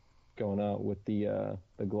 going out with the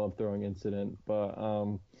glove throwing incident. But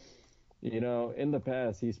in the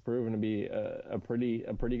past he's proven to be a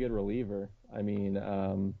pretty good reliever. I mean,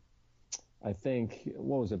 I think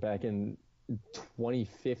what was it back in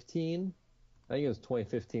 2015? I think it was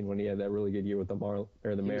 2015 when he had that really good year with the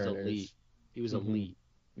Mariners. He was elite.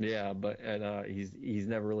 Yeah, but he's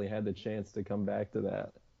never really had the chance to come back to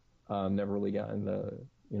that. Never really gotten the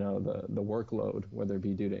workload, whether it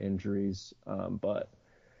be due to injuries. But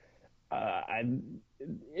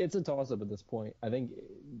it's a toss up at this point. I think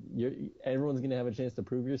everyone's going to have a chance to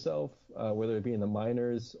prove yourself, whether it be in the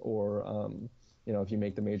minors or if you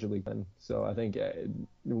make the major league. So I think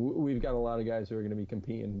we've got a lot of guys who are going to be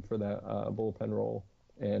competing for that bullpen role.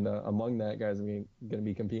 And among that, guys are going to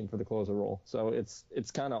be competing for the closer role. So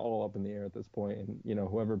it's kind of all up in the air at this point. And,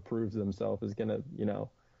 whoever proves themselves is going to,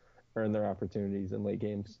 earn their opportunities in late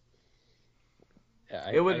games. Yeah,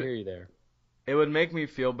 I hear you there. It would make me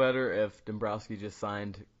feel better if Dombrowski just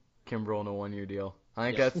signed Kimbrel in a 1-year deal.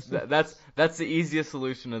 I think that's the easiest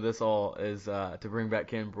solution to this all is to bring back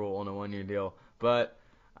Kimbrel on a 1-year deal. But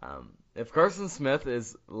if Carson Smith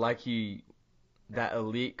is like that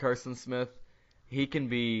elite Carson Smith, he can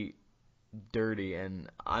be dirty, and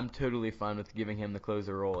I'm totally fine with giving him the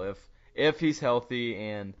closer role if he's healthy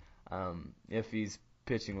and if he's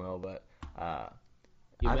pitching well. But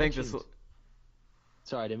I think this.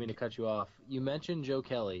 Sorry, I didn't mean to cut you off. You mentioned Joe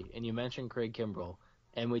Kelly and you mentioned Craig Kimbrel,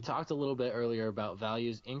 and we talked a little bit earlier about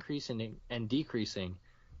values increasing and decreasing.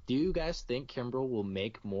 Do you guys think Kimbrel will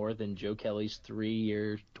make more than Joe Kelly's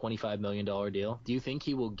 3-year, $25 million deal? Do you think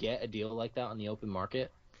he will get a deal like that on the open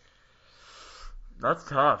market? That's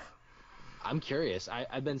tough. I'm curious.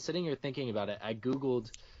 I've been sitting here thinking about it. I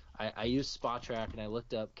used SpotTrack and I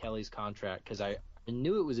looked up Kelly's contract because I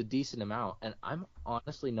knew it was a decent amount, and I'm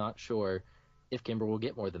honestly not sure if Kimbrel will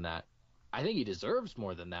get more than that. I think he deserves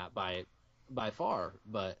more than that by far,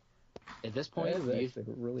 but at this point,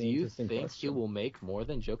 do you think he will make more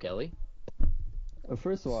than Joe Kelly?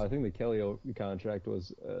 First of all, I think the Kelly contract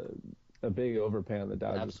was a big overpay on the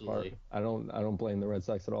Dodgers' part. I don't blame the Red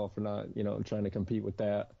Sox at all for not trying to compete with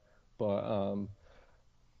that, but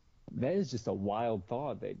that is just a wild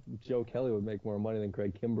thought that Joe Kelly would make more money than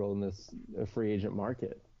Craig Kimbrel in this free agent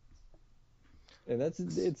market. And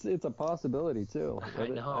it's a possibility too. I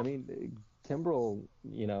know. I mean, Kimbrel,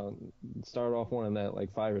 started off one in that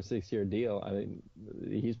like 5 or 6 year deal. I mean,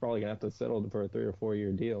 he's probably gonna have to settle for a 3 or 4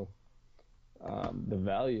 year deal. The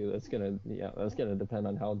value that's gonna depend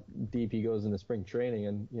on how deep he goes into spring training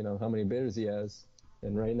and how many bidders he has.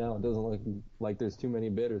 And right now, it doesn't look like there's too many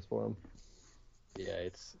bidders for him. Yeah,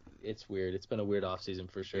 it's weird. It's been a weird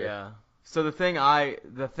offseason for sure. Yeah. So the thing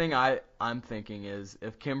I'm thinking is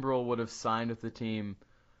if Kimbrel would have signed with the team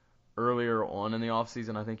earlier on in the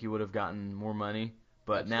offseason, I think he would have gotten more money.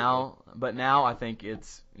 But now I think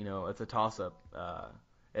it's a toss up.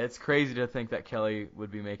 It's crazy to think that Kelly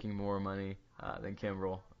would be making more money than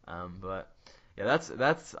Kimbrel. But yeah,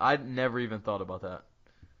 that's I'd never even thought about that.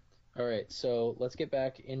 All right, so let's get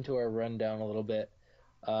back into our rundown a little bit.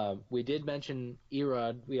 We did mention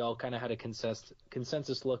Erod. We all kind of had a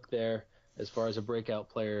consensus look there as far as a breakout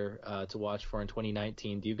player to watch for in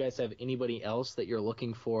 2019. Do you guys have anybody else that you're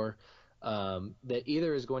looking for that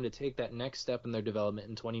either is going to take that next step in their development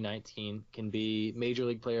in 2019? Can be major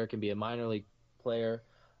league player, can be a minor league player.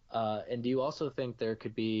 And do you also think there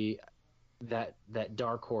could be that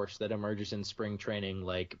dark horse that emerges in spring training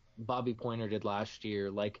like Bobby Pointer did last year,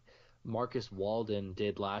 like Marcus Walden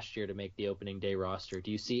did last year to make the opening day roster? Do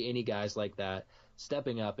you see any guys like that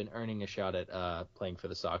stepping up and earning a shot at playing for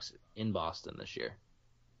the Sox in Boston this year?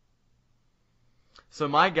 So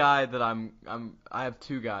my guy that I have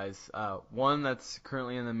two guys. One that's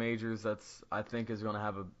currently in the majors I think is going to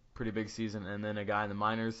have a pretty big season, and then a guy in the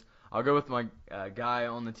minors. I'll go with my guy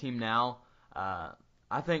on the team now.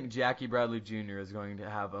 I think Jackie Bradley Jr. is going to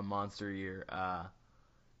have a monster year.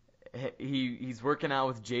 He's working out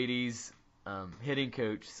with JD's hitting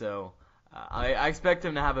coach. So I expect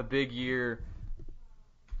him to have a big year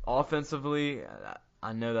offensively.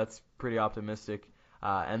 I know that's pretty optimistic.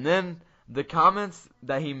 And then the comments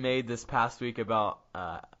that he made this past week about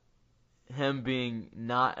him being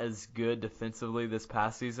not as good defensively this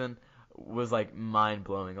past season was like mind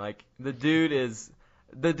blowing. Like the dude has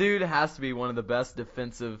to be one of the best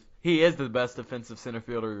defensive. He is the best defensive center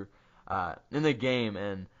fielder in the game,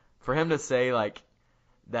 and for him to say like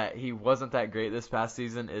that he wasn't that great this past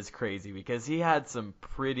season is crazy because he had some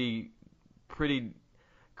pretty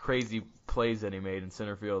crazy plays that he made in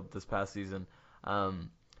center field this past season.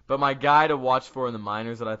 But my guy to watch for in the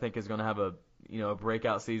minors that I think is going to have a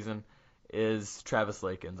breakout season is Travis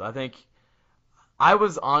Lakins. I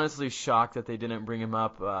was honestly shocked that they didn't bring him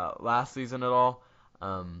up last season at all.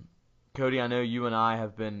 Cody, I know you and I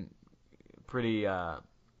have been pretty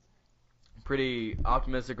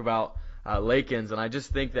optimistic about Lakins, and I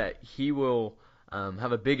just think that he will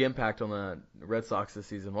have a big impact on the Red Sox this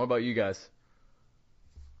season. What about you guys?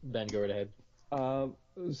 Ben, go right ahead.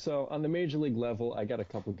 So on the major league level, I got a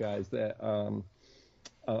couple guys that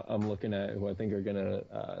I'm looking at who I think are going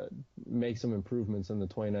to make some improvements in the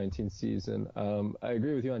 2019 season. I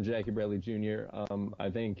agree with you on Jackie Bradley Jr. I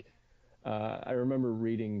think I remember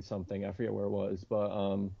reading something, I forget where it was, but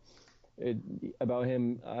about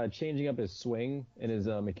him changing up his swing and his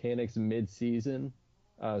mechanics mid-season,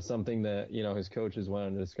 something that his coaches went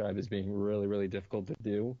on to describe as being really, really difficult to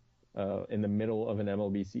do in the middle of an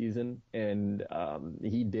MLB season, and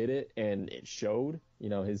he did it, and it showed.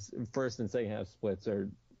 His first and second half splits are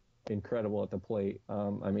incredible at the plate.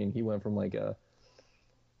 He went from like a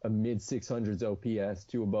mid 600s OPS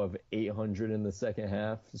to above 800 in the second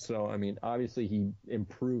half. So, obviously he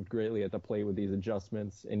improved greatly at the plate with these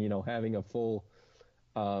adjustments, and, having a full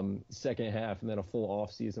second half and then a full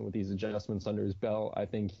off season with these adjustments under his belt, I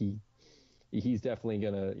think he's definitely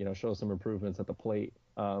going to, show some improvements at the plate.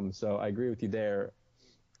 So I agree with you there.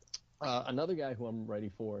 Another guy who I'm ready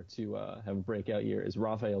for to have a breakout year is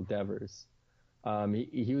Rafael Devers.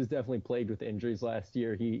 He was definitely plagued with injuries last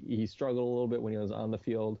year. He struggled a little bit when he was on the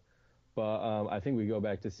field, but I think we go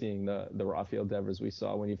back to seeing the Rafael Devers we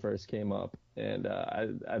saw when he first came up, and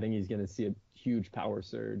I think he's going to see a huge power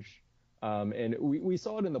surge. And we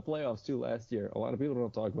saw it in the playoffs too last year. A lot of people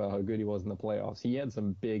don't talk about how good he was in the playoffs. He had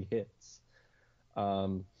some big hits.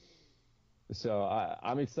 So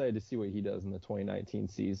I'm excited to see what he does in the 2019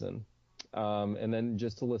 season. And then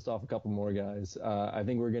just to list off a couple more guys, I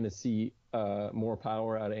think we're going to see more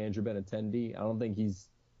power out of Andrew Benintendi. I don't think he's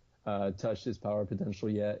touched his power potential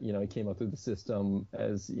yet. He came up through the system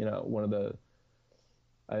as, one of the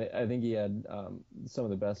 – I think he had some of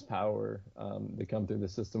the best power to come through the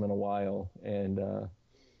system in a while. And,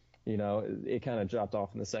 it kind of dropped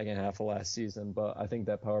off in the second half of last season. But I think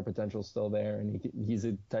that power potential is still there, and he's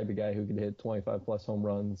a type of guy who could hit 25-plus home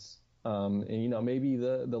runs. And maybe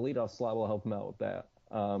the leadoff slot will help him out with that.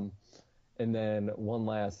 And then one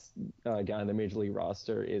last guy on the major league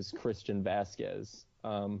roster is Christian Vasquez.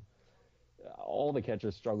 All the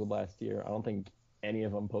catchers struggled last year. I don't think any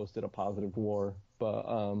of them posted a positive WAR,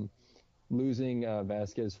 but losing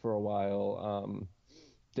Vasquez for a while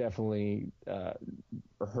definitely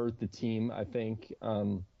hurt the team. I think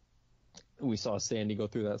we saw Sandy go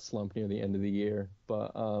through that slump near the end of the year,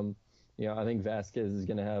 but I think Vasquez is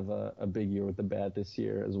going to have a big year with the bat this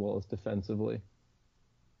year, as well as defensively.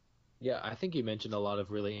 Yeah, I think you mentioned a lot of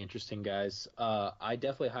really interesting guys. I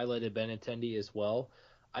definitely highlighted Benintendi as well.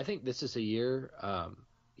 I think this is a year,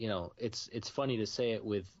 it's funny to say it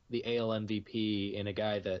with the AL MVP and a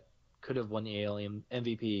guy that could have won the AL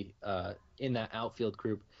MVP in that outfield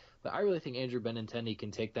group. But I really think Andrew Benintendi can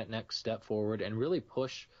take that next step forward and really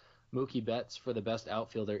push Mookie Betts for the best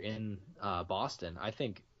outfielder in Boston. I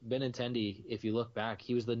think Benintendi, if you look back,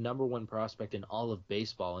 he was the number one prospect in all of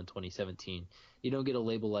baseball in 2017. You don't get a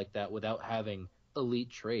label like that without having elite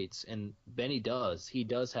traits, and Benny does. He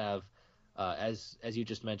does have, as you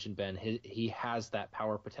just mentioned, Ben, he has that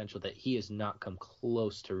power potential that he has not come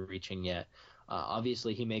close to reaching yet.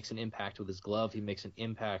 Obviously, he makes an impact with his glove. He makes an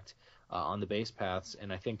impact on the base paths,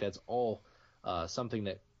 and I think that's all something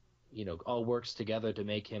that all works together to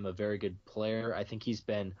make him a very good player. I think he's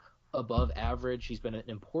been above average. He's been an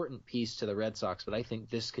important piece to the Red Sox, but I think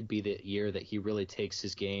this could be the year that he really takes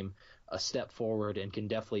his game a step forward and can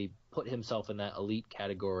definitely put himself in that elite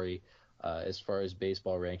category as far as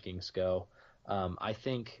baseball rankings go. I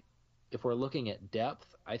think if we're looking at depth,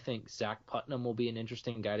 I think Zach Putnam will be an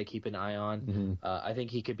interesting guy to keep an eye on. Mm-hmm. I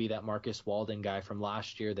think he could be that Marcus Walden guy from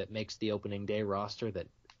last year that makes the opening day roster that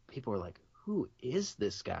people are like, who is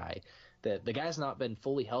this guy? That the guy's not been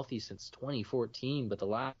fully healthy since 2014, but the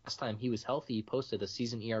last time he was healthy, he posted a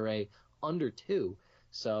season ERA under 2.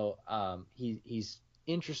 So he's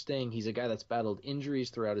interesting. He's a guy that's battled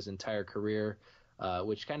injuries throughout his entire career,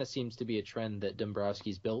 which kind of seems to be a trend that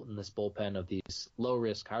Dombrowski's built in this bullpen of these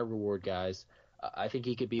low-risk, high-reward guys. I think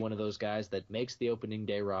he could be one of those guys that makes the opening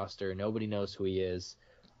day roster. Nobody knows who he is.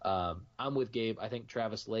 I'm with Gabe. I think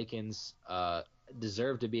Travis Lakins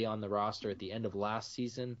deserved to be on the roster at the end of last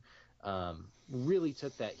season. Really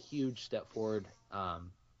took that huge step forward.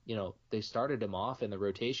 They started him off in the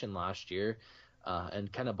rotation last year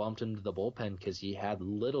and kind of bumped him to the bullpen because he had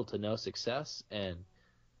little to no success, and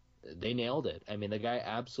they nailed it. I mean, the guy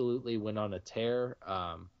absolutely went on a tear.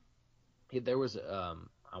 There was,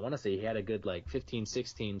 I want to say he had a good 15,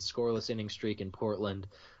 16 scoreless inning streak in Portland.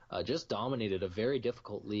 Just dominated a very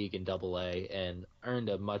difficult league in Double-A and earned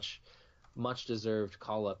a much deserved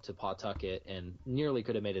call up to Pawtucket and nearly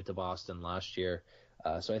could have made it to Boston last year.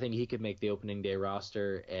 So I think he could make the opening day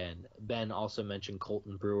roster. And Ben also mentioned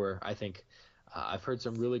Colton Brewer. I think I've heard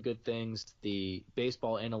some really good things. The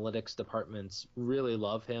baseball analytics departments really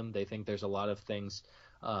love him. They think there's a lot of things,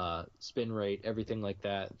 spin rate, everything like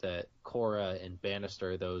that Cora and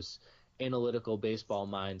Bannister, those analytical baseball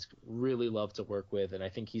minds, really love to work with. And I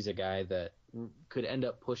think he's a guy that could end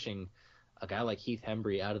up pushing a guy like Heath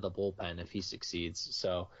Hembry out of the bullpen if he succeeds.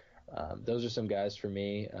 So those are some guys for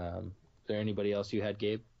me. Is there anybody else you had,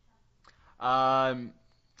 Gabe?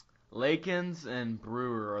 Lakins and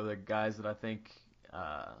Brewer are the guys that I think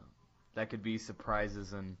that could be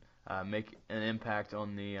surprises and make an impact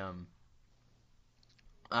on the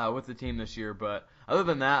with the team this year. But other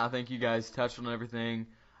than that, I think you guys touched on everything.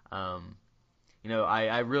 I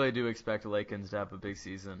really do expect Lakins to have a big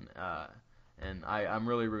season, and I'm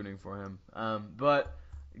really rooting for him. But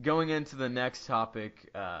going into the next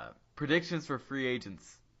topic, predictions for free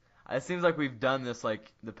agents. It seems like we've done this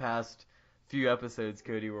the past few episodes,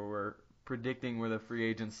 Cody, where we're predicting where the free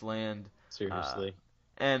agents land. Seriously.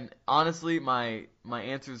 And honestly, my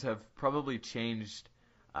answers have probably changed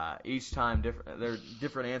each time. They're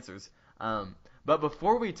different answers. But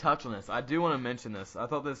before we touch on this, I do want to mention this. I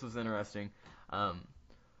thought this was interesting. A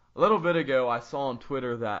little bit ago, I saw on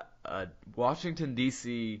Twitter that Washington,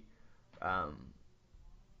 D.C.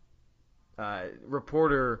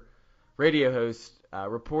 Reporter, radio host,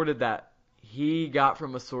 reported that he got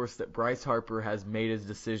from a source that Bryce Harper has made his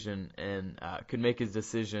decision and could make his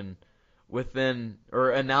decision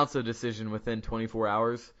announce a decision within 24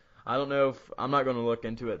 hours. I don't know if I'm not going to look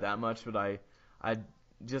into it that much, but I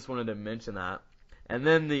just wanted to mention that. And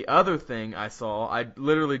then the other thing I saw, I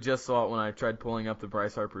literally just saw it when I tried pulling up the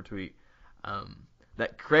Bryce Harper tweet,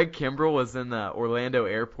 that Craig Kimbrell was in the Orlando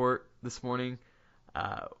airport this morning,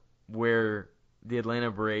 where the Atlanta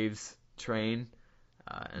Braves train,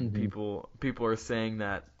 and people are saying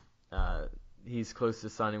that he's close to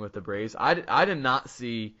signing with the Braves. I did not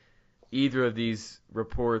see either of these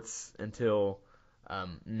reports until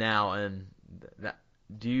now, and are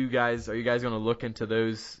you guys going to look into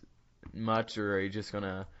those much, or are you just going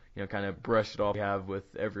to kind of brush it off you have with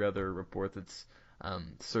every other report that's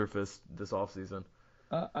surfaced this offseason?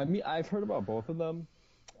 I've heard about both of them.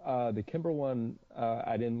 The Kimber one,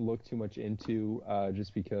 I didn't look too much into,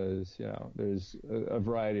 just because there's a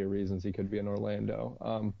variety of reasons he could be in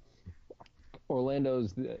Orlando.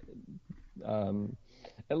 Orlando's the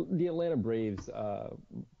Atlanta Braves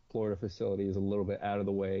Florida facility is a little bit out of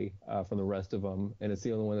the way from the rest of them, and it's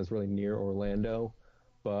the only one that's really near Orlando.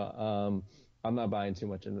 But I'm not buying too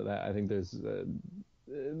much into that. I think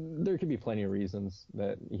there could be plenty of reasons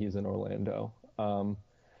that he's in Orlando.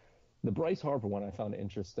 The Bryce Harper one I found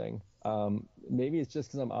interesting. Maybe it's just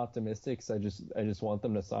because I'm optimistic, because I just want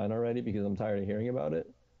them to sign already because I'm tired of hearing about it.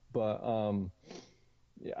 But I'm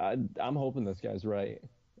hoping this guy's right.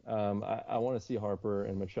 I want to see Harper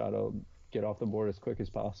and Machado get off the board as quick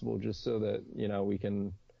as possible, just so that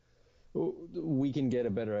we can get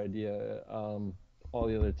a better idea. All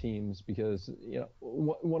the other teams, because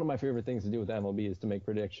one of my favorite things to do with MLB is to make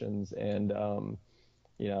predictions and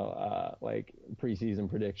preseason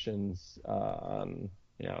predictions on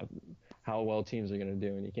how well teams are going to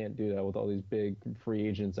do, and you can't do that with all these big free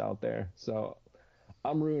agents out there. So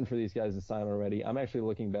I'm rooting for these guys to sign already. I'm actually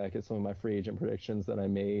looking back at some of my free agent predictions that I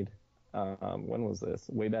made. When was this?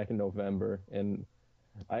 Way back in November, and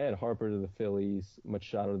I had Harper to the Phillies,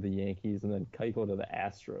 Machado to the Yankees, and then Keuchel to the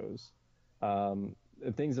Astros.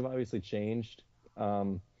 Things have obviously changed.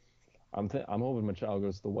 I'm hoping Machado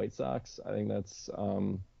goes to the White Sox. I think that's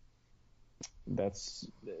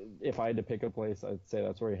if I had to pick a place, I'd say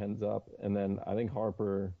that's where he ends up. And then I think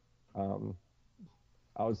Harper,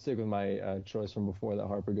 I I would stick with my choice from before that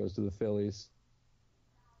Harper goes to the Phillies.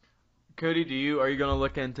 Cody, are you going to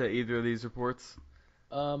look into either of these reports?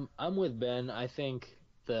 I'm with Ben. I think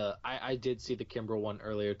I did see the Kimbrel one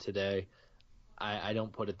earlier today. I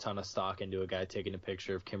don't put a ton of stock into a guy taking a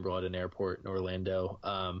picture of Kimbrel at an airport in Orlando.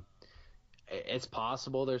 It's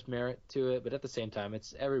possible there's merit to it, but at the same time,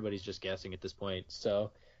 everybody's just guessing at this point.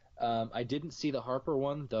 So I didn't see the Harper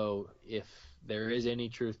one, though. If there is any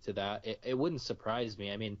truth to that, it wouldn't surprise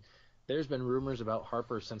me. I mean, there's been rumors about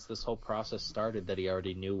Harper since this whole process started that he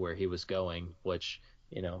already knew where he was going, which,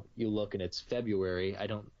 you look and it's February. I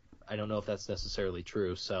don't know if that's necessarily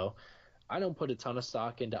true. So I don't put a ton of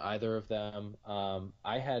stock into either of them.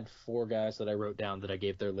 I had 4 guys that I wrote down that I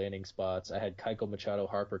gave their landing spots. I had Keuchel, Machado,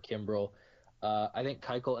 Harper, Kimbrel. I think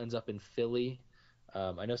Keuchel ends up in Philly.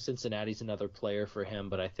 I know Cincinnati's another player for him,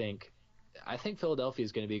 but I think Philadelphia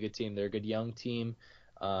is going to be a good team. They're a good young team,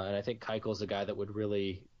 and I think Keuchel's a guy that would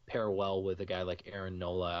really pair well with a guy like Aaron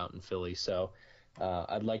Nola out in Philly. So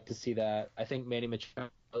I'd like to see that. I think Manny Machado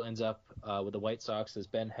ends up with the White Sox, as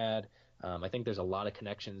Ben had. I think there's a lot of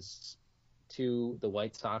connections to the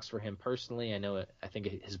White Sox for him personally. I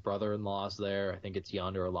think his brother-in-law is there. I think it's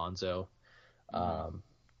Yonder Alonso.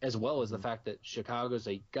 As well as the fact that Chicago's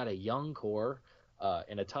got a young core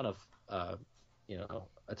and a ton of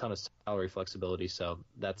salary flexibility, so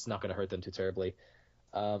that's not going to hurt them too terribly.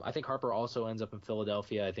 I think Harper also ends up in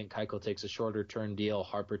Philadelphia. I think Keuchel takes a shorter term deal.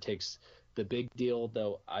 Harper takes the big deal,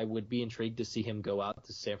 though I would be intrigued to see him go out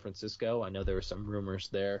to San Francisco. I know there were some rumors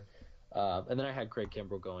there. And then I had Craig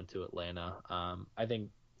Kimbrel going to Atlanta. I think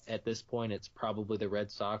at this point it's probably the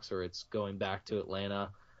Red Sox or it's going back to Atlanta.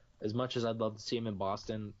 As much as I'd love to see him in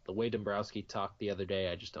Boston, the way Dombrowski talked the other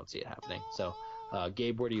day, I just don't see it happening. So,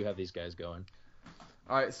 Gabe, where do you have these guys going?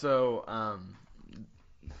 All right, so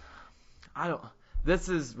this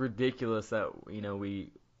is ridiculous that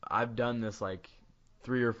I've done this like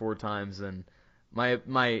 3 or 4 times, and my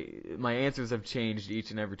answers have changed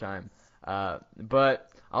each and every time. But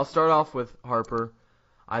I'll start off with Harper.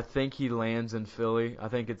 I think he lands in Philly. I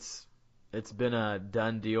think it's been a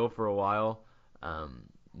done deal for a while.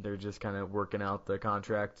 They're just kind of working out the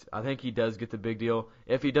contract. I think he does get the big deal.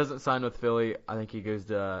 If he doesn't sign with Philly, I think he goes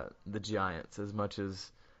to the Giants. As much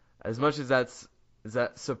as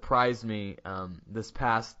that surprised me this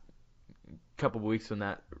past couple of weeks when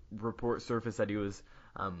that report surfaced that he was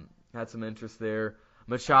had some interest there.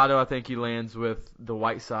 Machado, I think he lands with the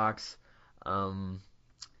White Sox. Keuchel,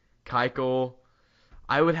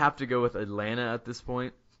 I would have to go with Atlanta at this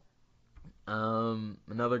point.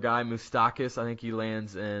 Another guy, Moustakas, I think he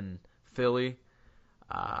lands in Philly.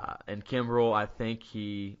 And Kimbrel, I think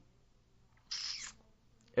it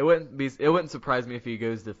wouldn't surprise me if he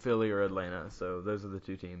goes to Philly or Atlanta. So those are the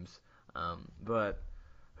 2 teams. But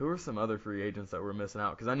who are some other free agents that we're missing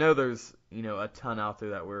out? Because I know there's a ton out there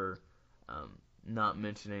that we're not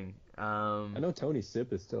mentioning. I know Tony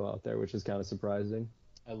Sipp is still out there, which is kind of surprising.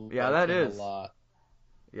 That is a lot.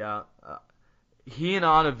 Yeah. He and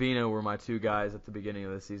Ottavino were my 2 guys at the beginning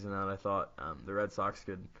of the season that I thought the Red Sox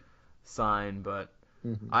could sign, but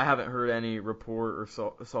I haven't heard any report or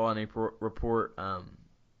saw any report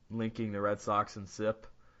linking the Red Sox and Sipp.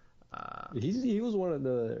 He was one of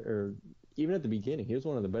or even at the beginning, he was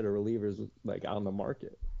one of the better relievers like on the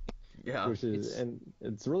market. Yeah, and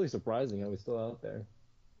it's really surprising how he's still out there.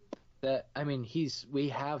 We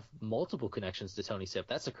have multiple connections to Tony Sipp.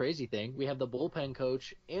 That's the crazy thing. We have the bullpen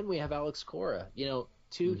coach and we have Alex Cora.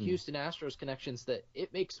 2 Houston Astros connections that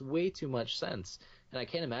it makes way too much sense. And I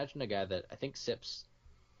can't imagine a guy that I think Sipp's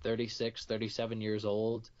 36, 37 years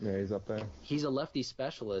old. Yeah, he's up there. He's a lefty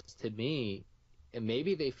specialist to me. And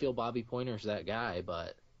maybe they feel Bobby Pointer's that guy,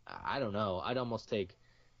 but I don't know. I'd almost take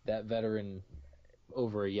that veteran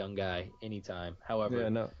over a young guy anytime. However, yeah,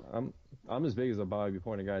 no, I'm as big as a Bobby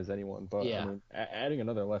Pointer guy as anyone, but yeah. Adding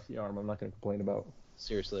another lefty arm, I'm not going to complain about.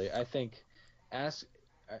 Seriously, I think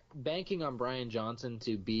banking on Brian Johnson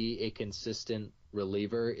to be a consistent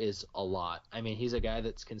reliever is a lot. He's a guy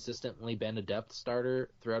that's consistently been a depth starter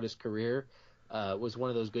throughout his career. Was one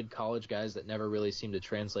of those good college guys that never really seemed to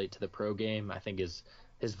translate to the pro game. I think his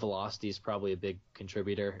velocity is probably a big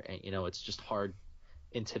contributor, and it's just hard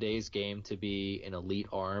in today's game to be an elite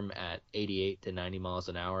arm at 88 to 90 miles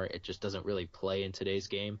an hour. It just doesn't really play in today's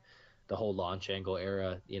game. The whole launch angle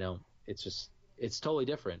era, it's totally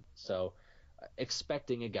different. So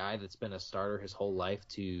expecting a guy that's been a starter his whole life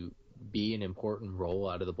to be an important role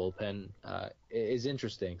out of the bullpen is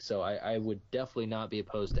interesting. So I would definitely not be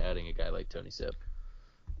opposed to adding a guy like Tony Sipp.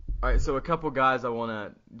 All right, so a couple guys I want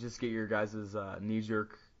to just get your guys'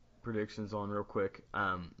 knee-jerk predictions on real quick.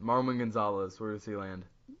 Marwin Gonzalez, where does he land?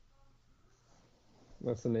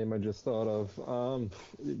 That's the name I just thought of.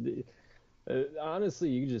 Honestly,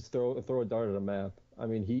 you could just throw a dart at a map. I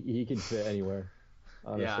mean, he could fit anywhere.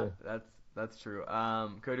 Yeah, Honestly. that's true.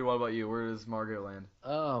 Cody, what about you? Where does Margot land?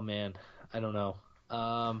 Oh man, I don't know.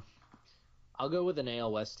 Um, I'll go with an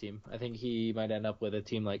AL West team. I think he might end up with a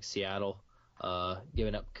team like Seattle,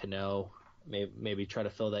 giving up Cano, maybe try to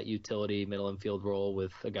fill that utility middle infield role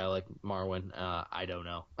with a guy like Marwin. I don't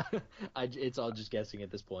know. It's all just guessing at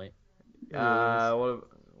this point. It is.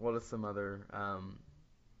 What are some other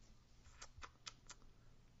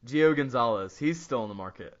Gio Gonzalez? He's still in the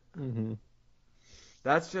market. Mm-hmm.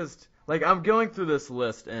 That's just like I'm going through this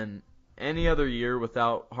list, and any other year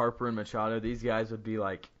without Harper and Machado, these guys would be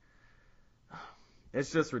like. It's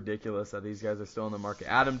just ridiculous that these guys are still in the market.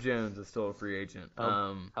 Adam Jones is still a free agent.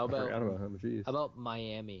 How I about forgot about him. Jeez. how about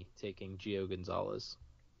Miami taking Gio Gonzalez?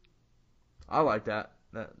 I like that.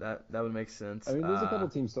 That would make sense. I mean, there's a couple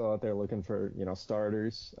teams still out there looking for,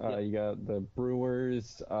 starters. Yeah. You got the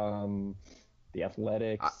Brewers, the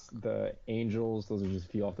Athletics, the Angels. Those are just a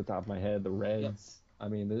few off the top of my head. The Reds. Yep. I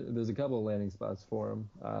mean, there's a couple of landing spots for them.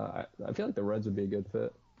 I feel like the Reds would be a good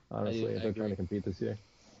fit, honestly, if they're agree. trying to compete this year.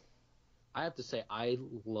 I have to say, I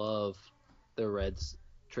love the Reds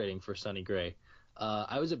trading for Sonny Gray.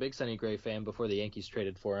 I was a big Sonny Gray fan before the Yankees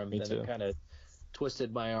traded for him. Me Then too. it kind of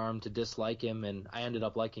twisted my arm to dislike him, and I ended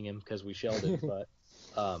up liking him because we shelled it. But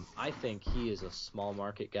I think he is a small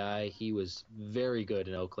market guy. He was very good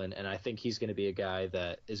in Oakland, and I think he's going to be a guy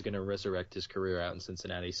that is going to resurrect his career out in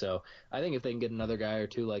Cincinnati. So I think if they can get another guy or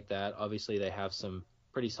two like that, obviously they have some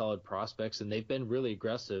pretty solid prospects, and they've been really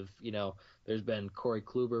aggressive. There's been Corey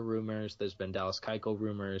Kluber rumors. There's been Dallas Keuchel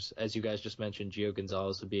rumors. As you guys just mentioned, Gio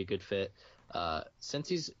Gonzalez would be a good fit. Since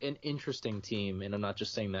he's an interesting team, and I'm not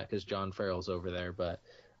just saying that because John Farrell's over there, but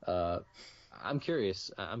I'm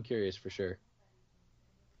curious. I'm curious for sure.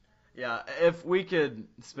 Yeah, if we could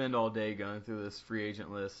spend all day going through this free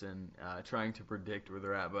agent list and trying to predict where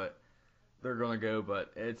they're at, but they're going to go,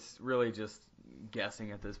 but it's really just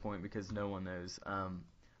guessing at this point because no one knows.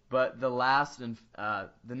 But the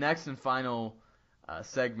next and final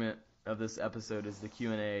segment of this episode is the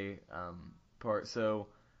Q&A part. So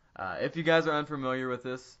if you guys are unfamiliar with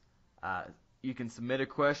this, you can submit a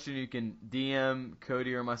question. You can DM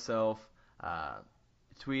Cody or myself,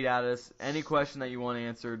 tweet at us. Any question that you want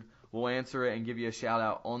answered, we'll answer it and give you a shout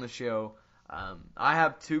out on the show. I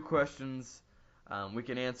have two questions we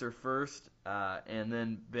can answer first, and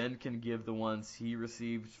then Ben can give the ones he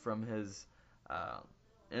received from his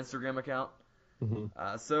Instagram account.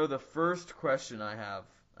 Mm-hmm. So the first question I have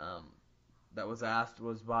that was asked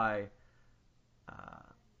was by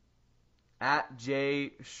at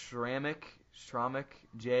J Shramek, Jshramek,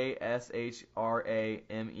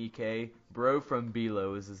 bro from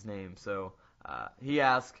Belo is his name. So he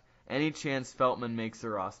asked, any chance Feltman makes the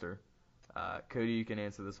roster? Cody, you can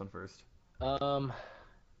answer this one first.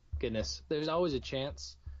 Goodness, there's always a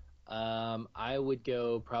chance. I would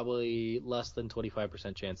go probably less than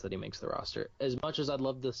 25% chance that he makes the roster. As much as I'd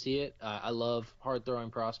love to see it, I love hard-throwing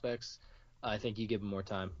prospects. I think you give him more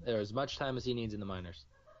time, or as much time as he needs in the minors.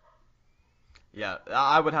 Yeah,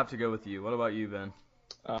 I would have to go with you. What about you, Ben?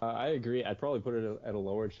 I agree. I'd probably put it at a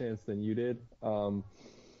lower chance than you did. I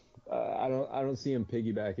don't see him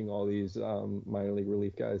piggybacking all these minor league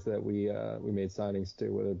relief guys that we made signings to,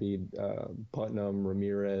 whether it be Putnam,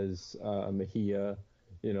 Ramirez, Mejia,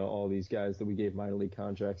 all these guys that we gave minor league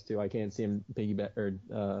contracts to. I can't see him piggyback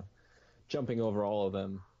or jumping over all of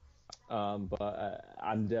them. But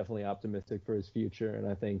I'm definitely optimistic for his future, and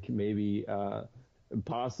I think maybe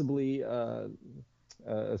possibly a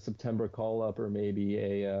September call up or maybe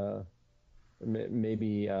the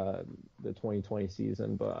 2020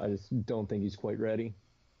 season, but I just don't think he's quite ready.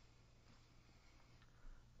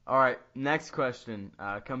 All right, next question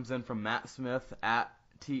comes in from Matt Smith at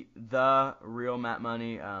the real Matt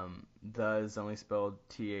Money. The is only spelled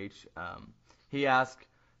TH. He asked,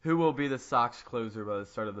 who will be the Sox closer by the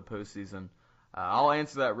start of the postseason? I'll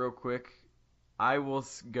answer that real quick. I will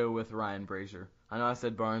go with Ryan Brazier. I know I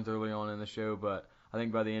said Barnes early on in the show, but I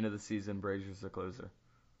think by the end of the season, Brazier's the closer.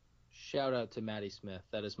 Shout out to Matty Smith.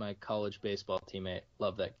 That is my college baseball teammate.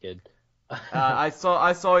 Love that kid. I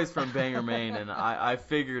saw he's from Bangor, Maine, and I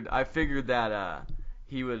figured that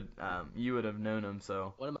he would you would have known him.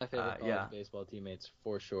 So one of my favorite college baseball teammates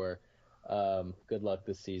for sure. Good luck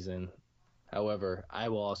this season. However, I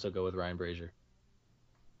will also go with Ryan Brazier.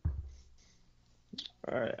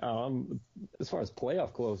 All right. As far as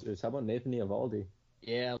playoff closers, how about Nathan Eovaldi?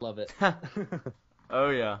 Yeah, I love it. Oh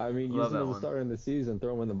yeah. I mean, use him as a starter in the season,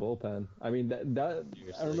 throw him in the bullpen. I mean, that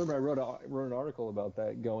I remember I wrote an article about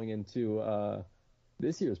that going into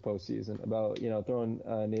this year's postseason about throwing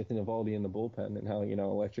Nathan Eovaldi in the bullpen and how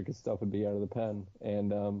electric his stuff would be out of the pen.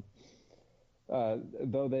 And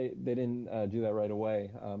though they didn't do that right away,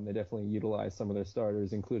 they definitely utilized some of their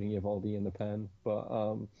starters, including Eovaldi in the pen. But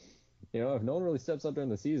if no one really steps up during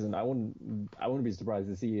the season, I wouldn't be surprised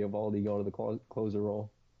to see Eovaldi go to the closer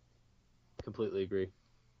role. Completely agree.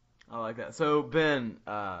 I like that. So Ben,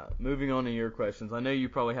 moving on to your questions. I know you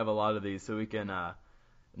probably have a lot of these, so we can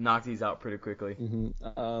knock these out pretty quickly.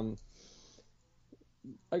 Mm-hmm.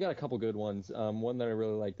 I got a couple good ones. One that I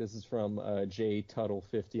really like. This is from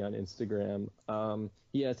JTuttle50 on Instagram.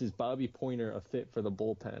 He asks, is Bobby Pointer a fit for the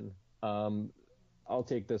bullpen? I'll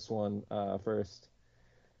take this one first.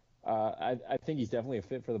 I think he's definitely a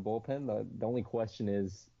fit for the bullpen. The only question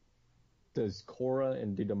is, does Cora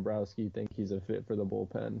and Dombrowski think he's a fit for the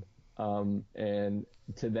bullpen? And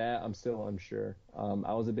to that, I'm still unsure.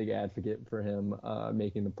 I was a big advocate for him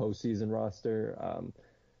making the postseason roster,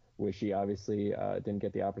 which he obviously didn't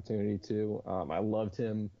get the opportunity to. I loved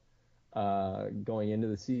him going into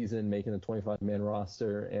the season, making the 25-man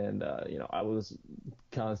roster, and I was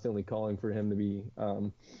constantly calling for him to be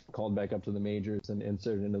called back up to the majors and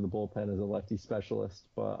inserted into the bullpen as a lefty specialist.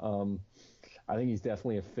 But I think he's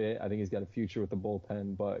definitely a fit. I think he's got a future with the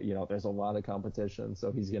bullpen, but there's a lot of competition,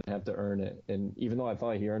 so he's gonna have to earn it. And even though I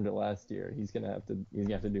thought he earned it last year, he's gonna have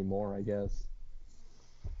to do more, I guess.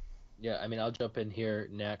 Yeah, I mean, I'll jump in here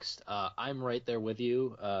next. I'm right there with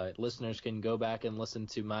you. Listeners can go back and listen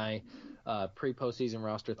to my pre-postseason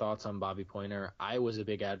roster thoughts on Bobby Pointer. I was a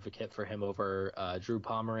big advocate for him over Drew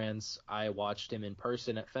Pomeranz. I watched him in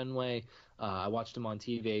person at Fenway. I watched him on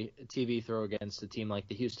TV throw against a team like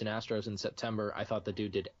the Houston Astros in September. I thought the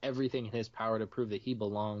dude did everything in his power to prove that he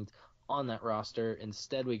belonged on that roster.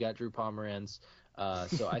 Instead, we got Drew Pomeranz.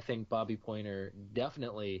 So I think Bobby Pointer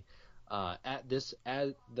definitely – at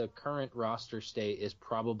the current roster state is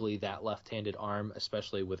probably that left-handed arm,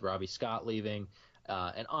 especially with Robbie Scott leaving.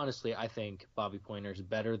 And honestly, I think Bobby Pointer is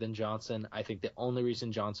better than Johnson. I think the only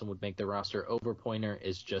reason Johnson would make the roster over Pointer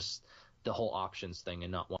is just the whole options thing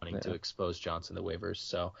and not wanting to expose Johnson to waivers.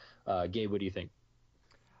 So, Gabe, what do you think?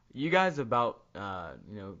 You guys about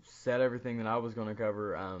said everything that I was going to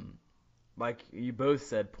cover. Like you both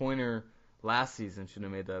said, Pointer last season should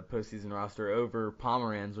have made the postseason roster over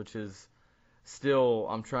Pomeranz, which is still,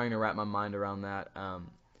 I'm trying to wrap my mind around that.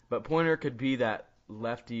 But Pointer could be that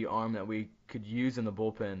lefty arm that we could use in the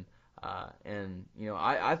bullpen. And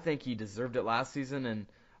I think he deserved it last season, and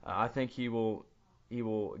I think he will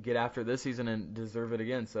get after it this season and deserve it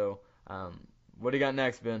again. So what do you got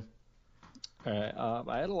next, Ben? All right.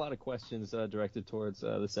 I had a lot of questions directed towards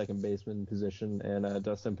the second baseman position and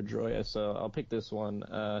Dustin Pedroia, so I'll pick this one.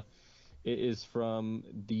 It is from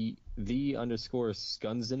the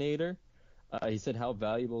 _Skunzinator. He said, how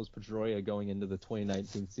valuable is Pedroia going into the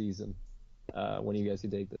 2019 season? When do you guys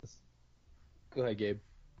take this? Go ahead, Gabe.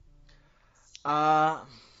 I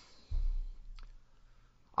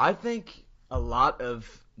think a lot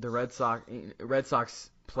of the Red Sox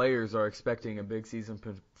players are expecting a big season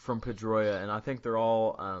from Pedroia, and I think they're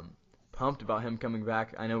all pumped about him coming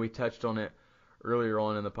back. I know we touched on it earlier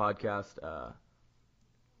on in the podcast.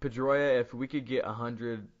 Pedroia, if we could get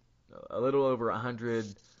a little over 100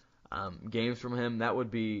 games from him, that would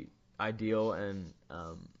be ideal, and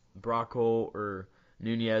Brock Holt or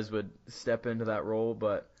Nunez would step into that role.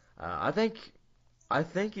 But I think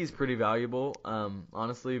he's pretty valuable,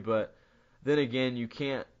 honestly. But then again, you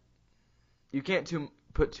can't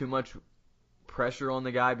put too much pressure on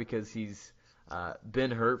the guy because he's been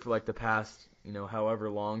hurt for like the past however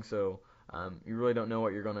long. So you really don't know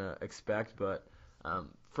what you're gonna expect, but.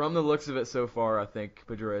 From the looks of it so far, I think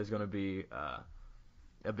Pedroia is going to be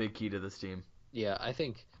a big key to this team. Yeah, I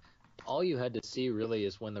think all you had to see really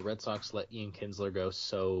is when the Red Sox let Ian Kinsler go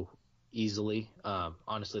so easily.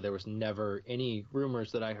 Honestly, there was never any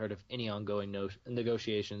rumors that I heard of any ongoing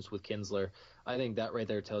negotiations with Kinsler. I think that right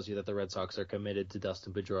there tells you that the Red Sox are committed to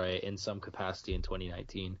Dustin Pedroia in some capacity in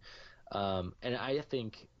 2019. And I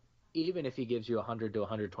think even if he gives you 100 to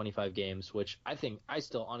 125 games, which I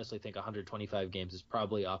still honestly think 125 games is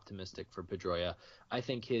probably optimistic for Pedroia. I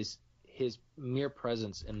think his mere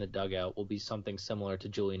presence in the dugout will be something similar to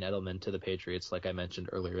Julian Edelman to the Patriots, like I mentioned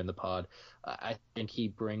earlier in the pod. I think he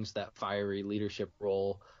brings that fiery leadership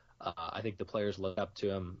role. I think the players look up to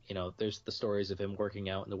him. There's the stories of him working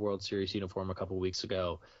out in the World Series uniform a couple weeks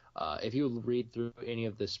ago. If you read through any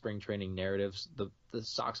of the spring training narratives, the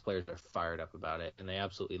Sox players are fired up about it, and they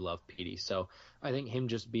absolutely love Petey. So I think him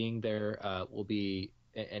just being there will be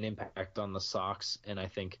an impact on the Sox. And I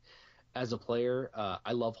think as a player,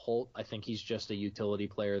 I love Holt. I think he's just a utility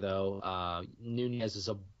player, though. Nunez is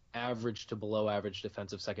a average to below average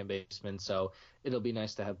defensive second baseman. So it'll be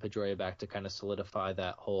nice to have Pedroia back to kind of solidify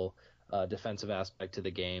that whole defensive aspect to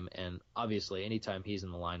the game. And obviously, anytime he's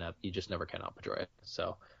in the lineup, you just never count out Pedroia.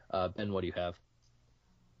 So, Ben, what do you have?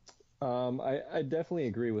 I definitely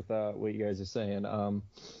agree with what you guys are saying.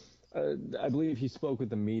 I believe he spoke with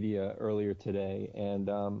the media earlier today,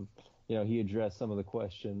 and he addressed some of the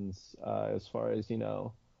questions as far as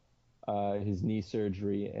his knee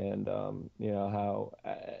surgery and how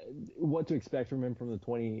what to expect from him from in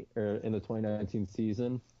the 2019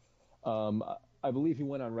 season. I believe he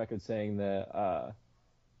went on record saying that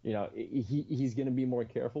he's going to be more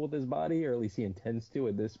careful with his body, or at least he intends to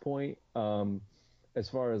at this point. As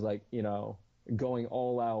far as going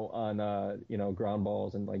all out on ground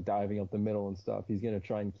balls and like diving up the middle and stuff, he's going to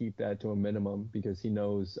try and keep that to a minimum because he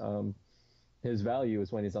knows his value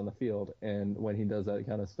is when he's on the field, and when he does that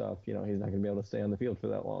kind of stuff, he's not going to be able to stay on the field for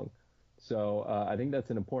that long. So I think that's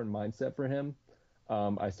an important mindset for him.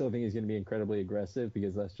 I still think he's going to be incredibly aggressive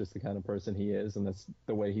because that's just the kind of person he is, and that's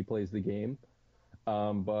the way he plays the game.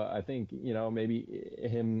 But I think, maybe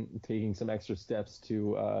him taking some extra steps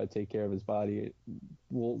to take care of his body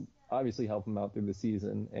will obviously help him out through the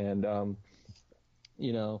season. And,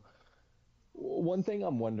 one thing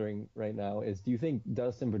I'm wondering right now is, do you think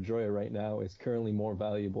Dustin Pedroia right now is currently more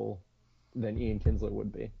valuable than Ian Kinsler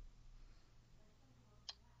would be?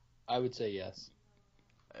 I would say yes.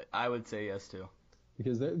 I would say yes, too.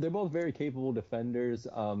 Because they're both very capable defenders.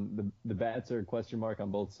 The bats are a question mark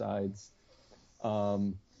on both sides.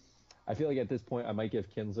 I feel like at this point I might give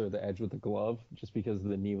Kinsler the edge with the glove just because of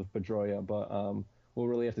the knee with Pedroia, but we'll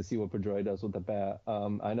really have to see what Pedroia does with the bat.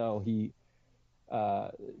 I know he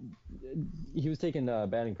was taking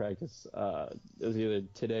batting practice. It was either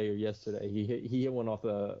today or yesterday. He hit one off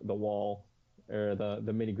the wall, or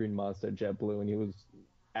the mini green monster at JetBlue, and he was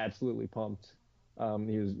absolutely pumped.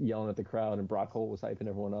 He was yelling at the crowd, and Brock Holt was hyping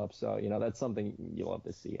everyone up. So that's something you'll have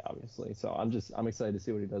to see, obviously. So I'm excited to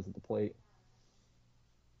see what he does at the plate.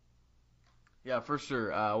 Yeah, for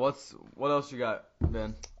sure. What else you got,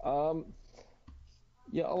 Ben?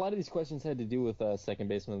 Yeah, a lot of these questions had to do with second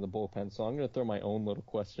baseman in the bullpen, so I'm going to throw my own little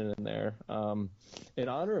question in there. In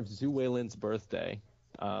honor of Zhu Weilin's birthday,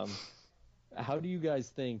 how do you guys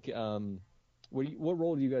think? What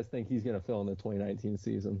role do you guys think he's going to fill in the 2019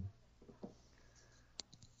 season?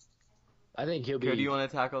 I think he'll be. Do you want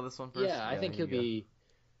to tackle this one first? Yeah, I think he'll be.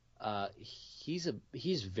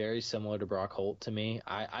 He's very similar to Brock Holt to me.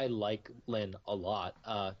 I like Lynn a lot.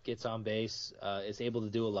 Gets on base, is able to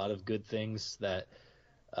do a lot of good things that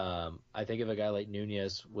I think if a guy like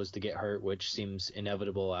Nunez was to get hurt, which seems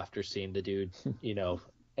inevitable after seeing the dude,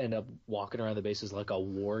 end up walking around the bases like a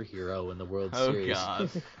war hero in the World Series. Oh,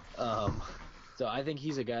 God. So I think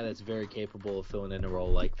he's a guy that's very capable of filling in a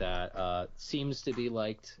role like that. Seems to be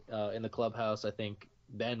liked in the clubhouse. I think,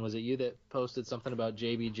 Ben, was it you that posted something about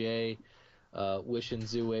JBJ wishing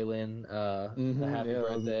Zhu Weilin a happy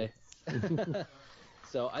birthday?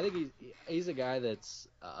 So I think he's a guy that's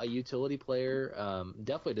a utility player.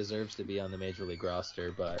 Definitely deserves to be on the Major League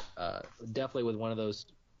roster, but definitely with one of those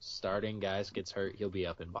starting guys gets hurt, he'll be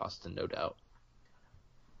up in Boston, no doubt.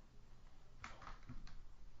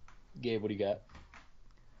 Gabe, what do you got?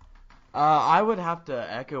 I would have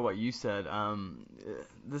to echo what you said.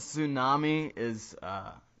 The Tsunami is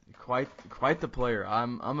quite the player.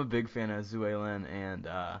 I'm a big fan of Zhu Weilin, and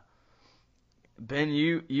Ben,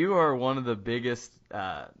 you are one of the biggest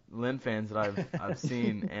Lin fans that I've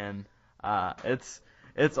seen, and it's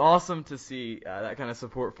awesome to see that kind of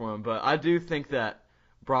support for him. But I do think that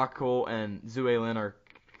Brock Holt and Zhu Weilin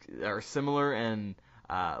are similar, and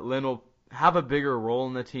Lin will have a bigger role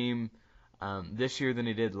in the team this year than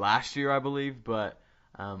he did last year, I believe. But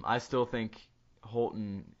I still think Holt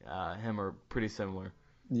and him are pretty similar.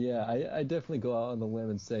 Yeah, I definitely go out on the limb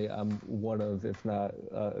and say I'm one of, if not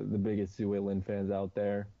the biggest Zhu Weilin fans out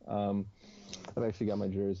there. I've actually got my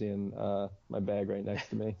jersey in my bag right next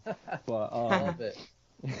to me. But I love it.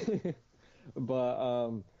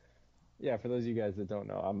 But yeah, for those of you guys that don't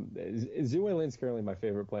know, Zhu Weilin's currently my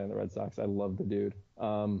favorite player on the Red Sox. I love the dude.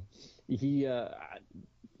 He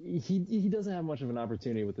doesn't have much of an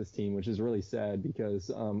opportunity with this team, which is really sad because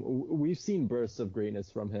we've seen bursts of greatness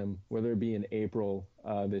from him, whether it be in April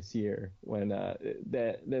this year when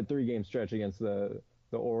that 3-game stretch against the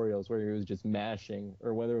Orioles where he was just mashing,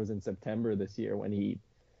 or whether it was in September this year when he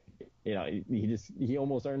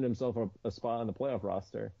almost earned himself a spot on the playoff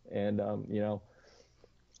roster. And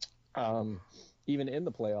even in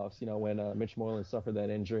the playoffs, when Mitch Moreland suffered that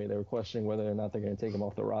injury, they were questioning whether or not they're going to take him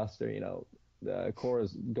off the roster.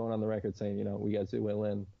 Cora's going on the record saying, we got Zhu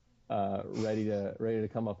Weilin. ready to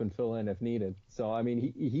come up and fill in if needed. So I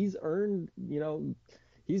mean, he's earned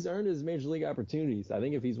his major league opportunities. I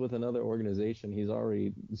think if he's with another organization, he's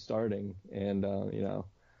already starting and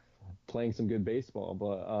playing some good baseball.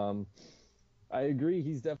 But I agree,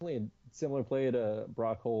 he's definitely a similar player to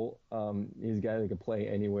Brock Holt. He's a guy that can play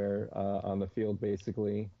anywhere on the field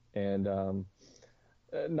basically, and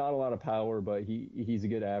not a lot of power, but he's a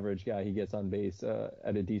good average guy. He gets on base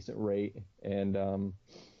at a decent rate, and I'm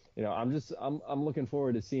looking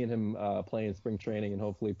forward to seeing him play in spring training and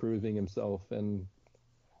hopefully proving himself. And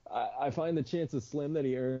I find the chances slim that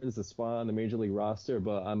he earns a spot on the major league roster,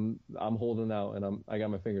 but I'm holding out and I got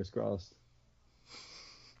my fingers crossed.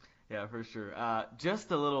 Yeah, for sure.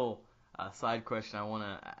 Just a little side question I want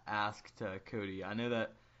to ask to Cody. I know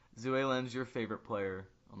that Zuelin's your favorite player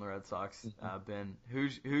on the Red Sox. Ben, who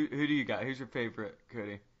do you got? Who's your favorite,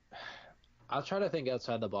 Cody? I'll try to think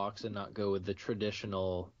outside the box and not go with the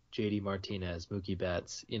traditional JD Martinez, Mookie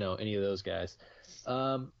Betts, any of those guys.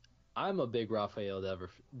 I'm a big Rafael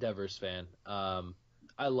Devers fan.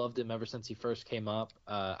 I loved him ever since he first came up.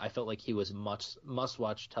 I felt like he was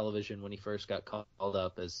must-watch television when he first got called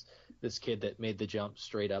up as this kid that made the jump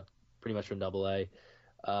straight up pretty much from Double-A.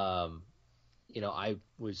 I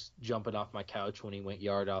was jumping off my couch when he went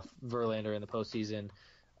yard off Verlander in the postseason.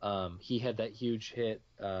 He had that huge hit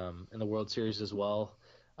in the World Series as well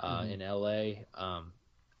in L.A.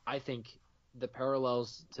 I think the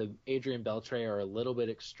parallels to Adrian Beltre are a little bit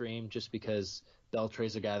extreme just because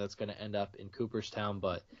Beltre's a guy that's going to end up in Cooperstown.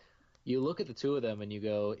 But you look at the two of them and you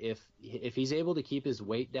go, if he's able to keep his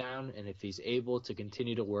weight down and if he's able to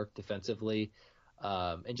continue to work defensively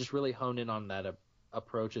and just really hone in on that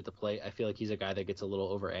approach at the plate, I feel like he's a guy that gets a little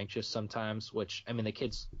over anxious sometimes, which, I mean, the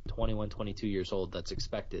kid's 21, 22 years old. That's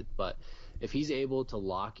expected. But if he's able to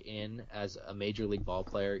lock in as a major league ball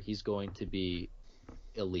player, he's going to be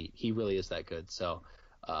elite. He really is that good. So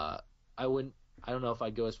I don't know if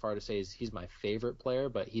I'd go as far to say he's my favorite player,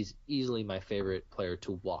 but he's easily my favorite player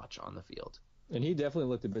to watch on the field. And he definitely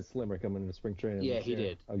looked a bit slimmer coming into spring training. Yeah, he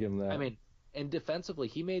did. I'll give him that. I mean, and defensively,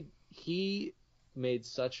 he made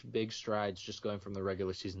such big strides just going from the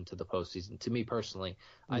regular season to the postseason. To me personally,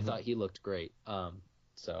 I thought he looked great.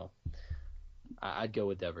 So I'd go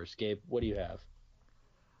with Devers. Gabe, what do you have?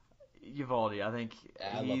 Eovaldi. I think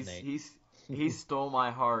he stole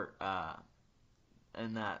my heart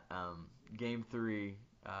in that Game 3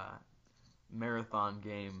 marathon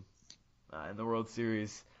game in the World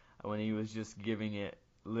Series when he was just giving it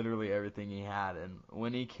literally everything he had. And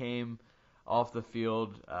when he came off the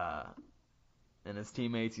field and his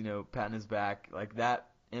teammates, patting his back, like that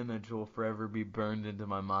image will forever be burned into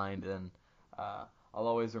my mind, and I'll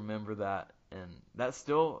always remember that. And that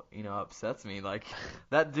still, upsets me. Like,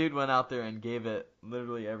 that dude went out there and gave it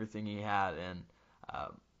literally everything he had, and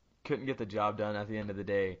couldn't get the job done at the end of the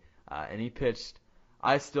day. And he pitched.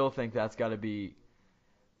 I still think that's got to be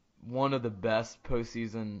one of the best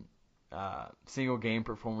postseason single game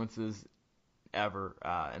performances ever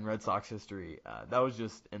in Red Sox history. That was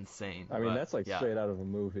just insane. I mean, that's like straight out of a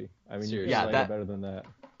movie. I mean, you can't get better than that.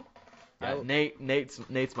 Yeah,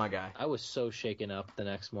 Nate's my guy. I was so shaken up the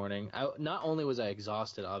next morning. Not only was I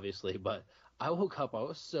exhausted, obviously, but I woke up. I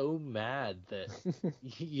was so mad that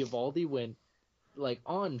Eovaldi went like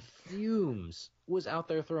on fumes. Was out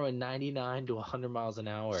there throwing 99 to 100 miles an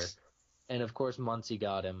hour, and of course Muncy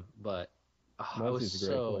got him. But I was a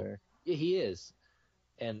great player. Yeah, he is.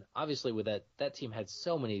 And obviously, with that team had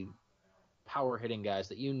so many power hitting guys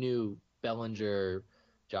that you knew Bellinger,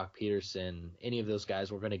 Jock Peterson, any of those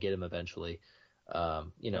guys were going to get him eventually. At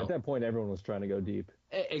that point, everyone was trying to go deep.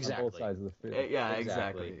 Exactly. On both sides of the field. Yeah,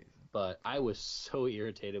 exactly. But I was so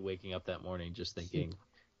irritated waking up that morning just thinking,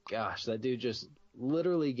 gosh, that dude just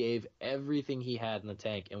literally gave everything he had in the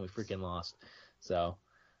tank, and we freaking lost. So,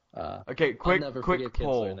 okay, quick I'll never forget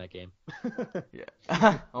poll Kinsler in that game.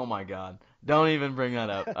 Yeah. Oh my God! Don't even bring that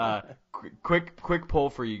up. Quick poll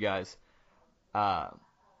for you guys. How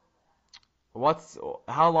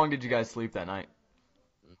long did you guys sleep that night?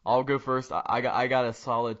 I'll go first. I got a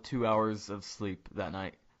solid 2 hours of sleep that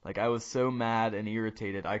night. Like, I was so mad and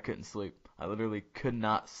irritated, I couldn't sleep. I literally could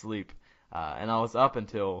not sleep, and I was up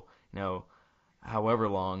until however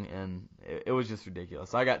long, and it was just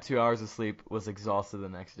ridiculous. I got 2 hours of sleep, was exhausted the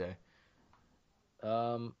next day.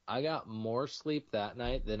 I got more sleep that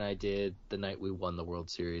night than I did the night we won the World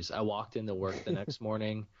Series. I walked into work the next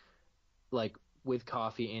morning, like, with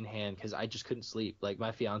coffee in hand because I just couldn't sleep. Like,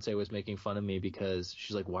 my fiance was making fun of me because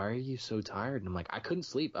she's like, why are you so tired? And I'm like, I couldn't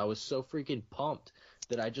sleep. I was so freaking pumped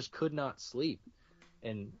that I just could not sleep.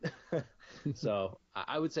 And so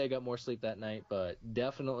I would say I got more sleep that night, but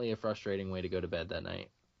definitely a frustrating way to go to bed that night.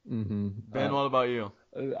 Mm-hmm. Ben, what about you?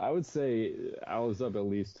 I would say I was up at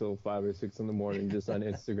least till 5 or 6 in the morning just on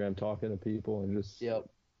Instagram talking to people and just Yep.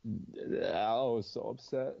 I was so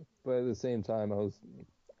upset, but at the same time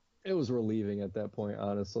it was relieving at that point,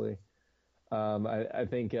 honestly. I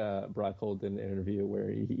think Brock Holt did an interview where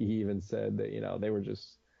he even said that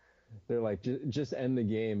they're like just end the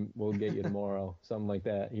game, we'll get you tomorrow, something like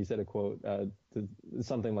that. He said a quote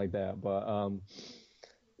something like that, but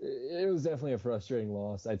it was definitely a frustrating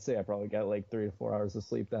loss. I'd say I probably got like 3 to 4 hours of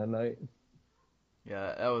sleep that night.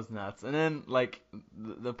 Yeah, that was nuts. And then, like,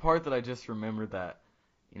 the part that I just remembered that,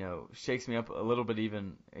 shakes me up a little bit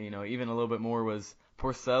even a little bit more was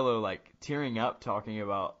Porcello, like, tearing up talking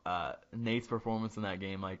about Nate's performance in that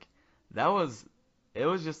game. Like, it was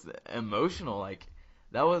just emotional. Like,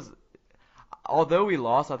 although we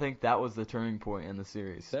lost, I think that was the turning point in the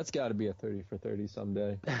series. That's got to be a 30 for 30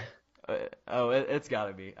 someday. It's got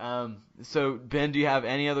to be. So, Ben, do you have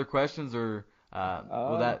any other questions, or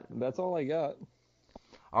that's all I got.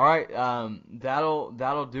 All right,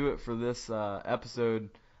 that'll do it for this episode.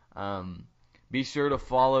 Be sure to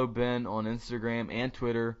follow Ben on Instagram and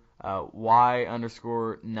Twitter,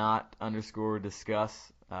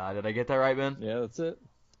 y_not_discuss. Did I get that right, Ben? Yeah, that's it.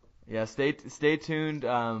 Yeah, stay tuned.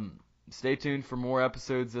 Stay tuned for more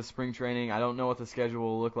episodes this spring training. I don't know what the schedule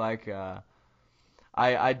will look like.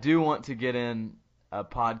 I do want to get in a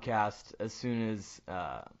podcast as soon as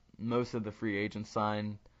most of the free agents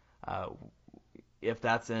sign. If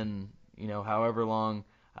that's in, however long,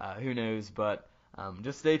 who knows. But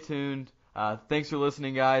just stay tuned. Thanks for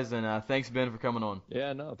listening, guys, and thanks, Ben, for coming on.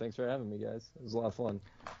 Yeah, no, thanks for having me, guys. It was a lot of fun.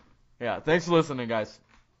 Yeah, thanks for listening, guys.